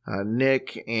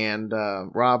Nick and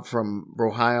Rob from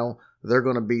Brohio. They're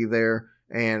going to be there,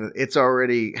 and it's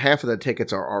already half of the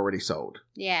tickets are already sold.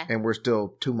 Yeah. And we're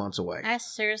still 2 months away. I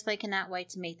seriously cannot wait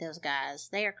to meet those guys.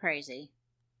 They are crazy.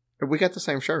 We got the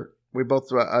same shirt. We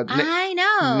both. I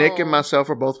know. Nick and myself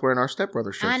are both wearing our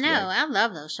stepbrother shirts. I know. Today. I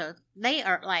love those shirts. They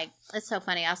are like, it's so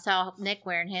funny. I saw Nick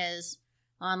wearing his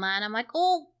online. I'm like,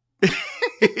 oh.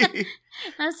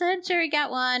 I said, sure, he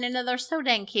got one. And they're so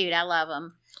dang cute. I love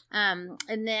them. And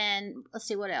then let's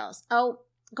see what else. Oh,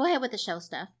 go ahead with the show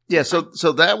stuff. Yeah. So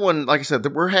that one, like I said,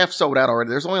 we're half sold out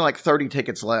already. There's only like 30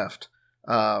 tickets left.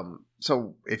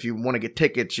 So if you want to get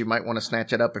tickets, you might want to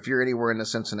snatch it up if you're anywhere in the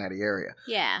Cincinnati area.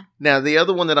 Yeah. Now, the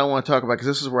other one that I want to talk about, because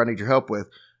this is where I need your help with,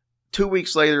 2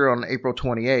 weeks later on April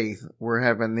 28th, we're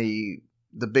having the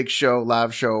big show,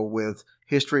 live show with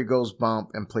History Goes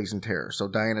Bump and Pleasing Terror. So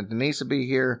Diana Denise will be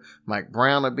here. Mike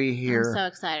Brown will be here. I'm so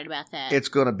excited about that. It's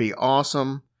going to be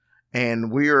awesome.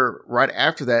 And we're right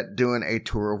after that doing a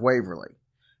tour of Waverly.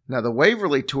 Now, the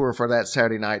Waverly tour for that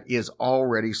Saturday night is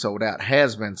already sold out,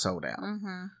 has been sold out.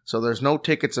 Mm-hmm. So there's no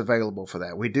tickets available for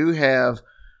that. We do have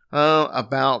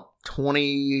about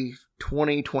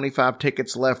 25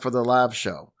 tickets left for the live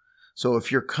show. So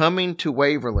if you're coming to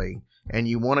Waverly and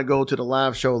you want to go to the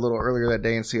live show a little earlier that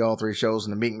day and see all three shows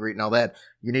and the meet and greet and all that,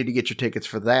 you need to get your tickets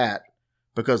for that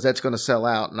because that's going to sell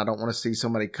out. And I don't want to see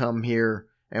somebody come here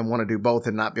and want to do both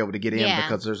and not be able to get in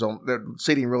because the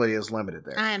seating really is limited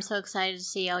there. I am so excited to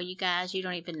see all you guys. You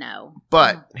don't even know.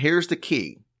 But here's the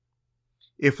key.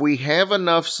 If we have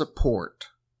enough support,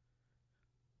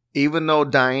 even though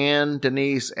Diane,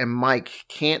 Denise, and Mike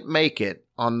can't make it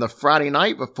on the Friday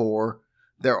night before,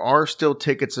 there are still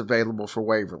tickets available for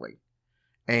Waverly.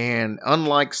 And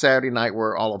unlike Saturday night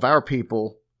where all of our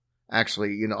people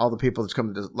actually, all the people that's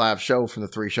come to the live show from the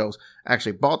three shows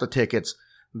actually bought the tickets,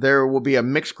 there will be a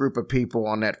mixed group of people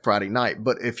on that Friday night.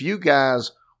 But if you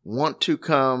guys want to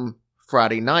come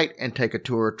Friday night and take a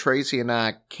tour, Tracy and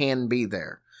I can be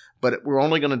there. But we're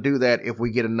only going to do that if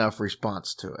we get enough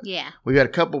response to it. Yeah. We've had a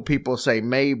couple people say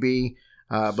maybe,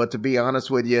 but to be honest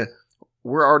with you,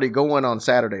 we're already going on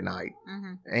Saturday night.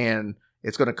 Mm-hmm. And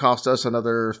it's going to cost us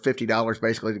another $50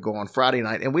 basically to go on Friday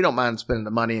night. And we don't mind spending the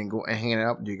money and go and hanging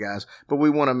out with you guys. But we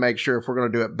want to make sure if we're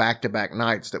going to do it back-to-back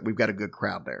nights that we've got a good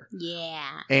crowd there.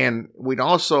 Yeah. And we'd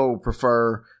also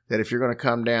prefer that if you're going to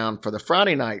come down for the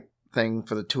Friday night thing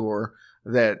for the tour,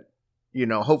 that,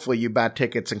 hopefully you buy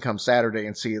tickets and come Saturday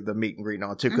and see the meet and greet and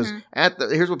all too. Because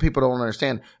here's what people don't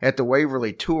understand. At the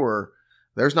Waverly tour,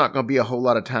 there's not going to be a whole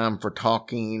lot of time for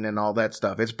talking and all that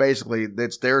stuff. It's basically,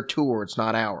 it's their tour. It's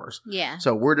not ours. Yeah.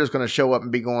 So we're just going to show up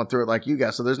and be going through it like you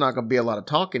guys. So there's not going to be a lot of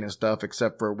talking and stuff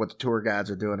except for what the tour guides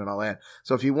are doing and all that.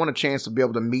 So if you want a chance to be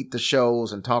able to meet the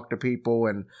shows and talk to people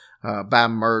and buy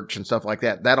merch and stuff like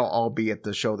that, that'll all be at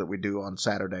the show that we do on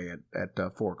Saturday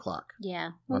at 4 o'clock.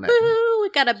 Yeah. On Woo-hoo, we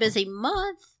got a busy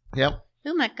month. Yep.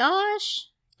 Oh my gosh.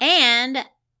 And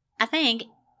I think,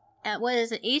 what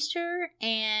is it, Easter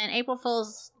and April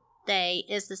Fool's Day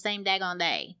is the same daggone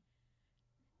day.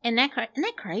 Isn't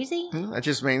that crazy? That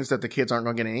just means that the kids aren't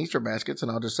going to get any Easter baskets,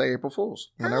 and I'll just say April Fools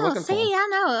when they're looking for them. I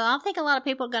know. I think a lot of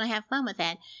people are going to have fun with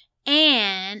that.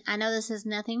 And I know this is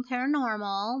nothing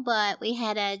paranormal, but we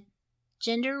had a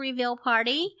gender reveal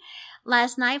party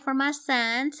last night for my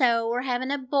son. So we're having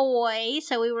a boy.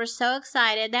 So we were so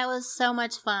excited. That was so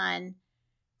much fun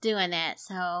doing that.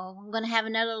 So I'm going to have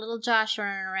another little Josh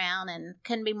running around and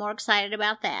couldn't be more excited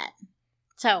about that.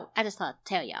 So I just thought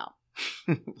to tell y'all,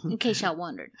 in case y'all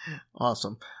wondered.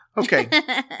 Awesome. Okay.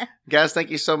 Guys, thank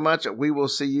you so much. We will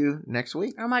see you next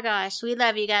week. Oh my gosh. We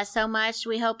love you guys so much.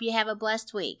 We hope you have a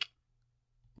blessed week.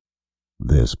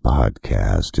 This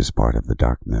podcast is part of the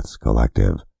Dark Myths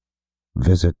Collective.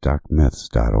 Visit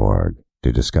darkmyths.org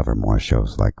to discover more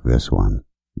shows like this one.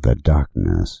 The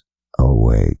darkness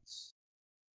awaits.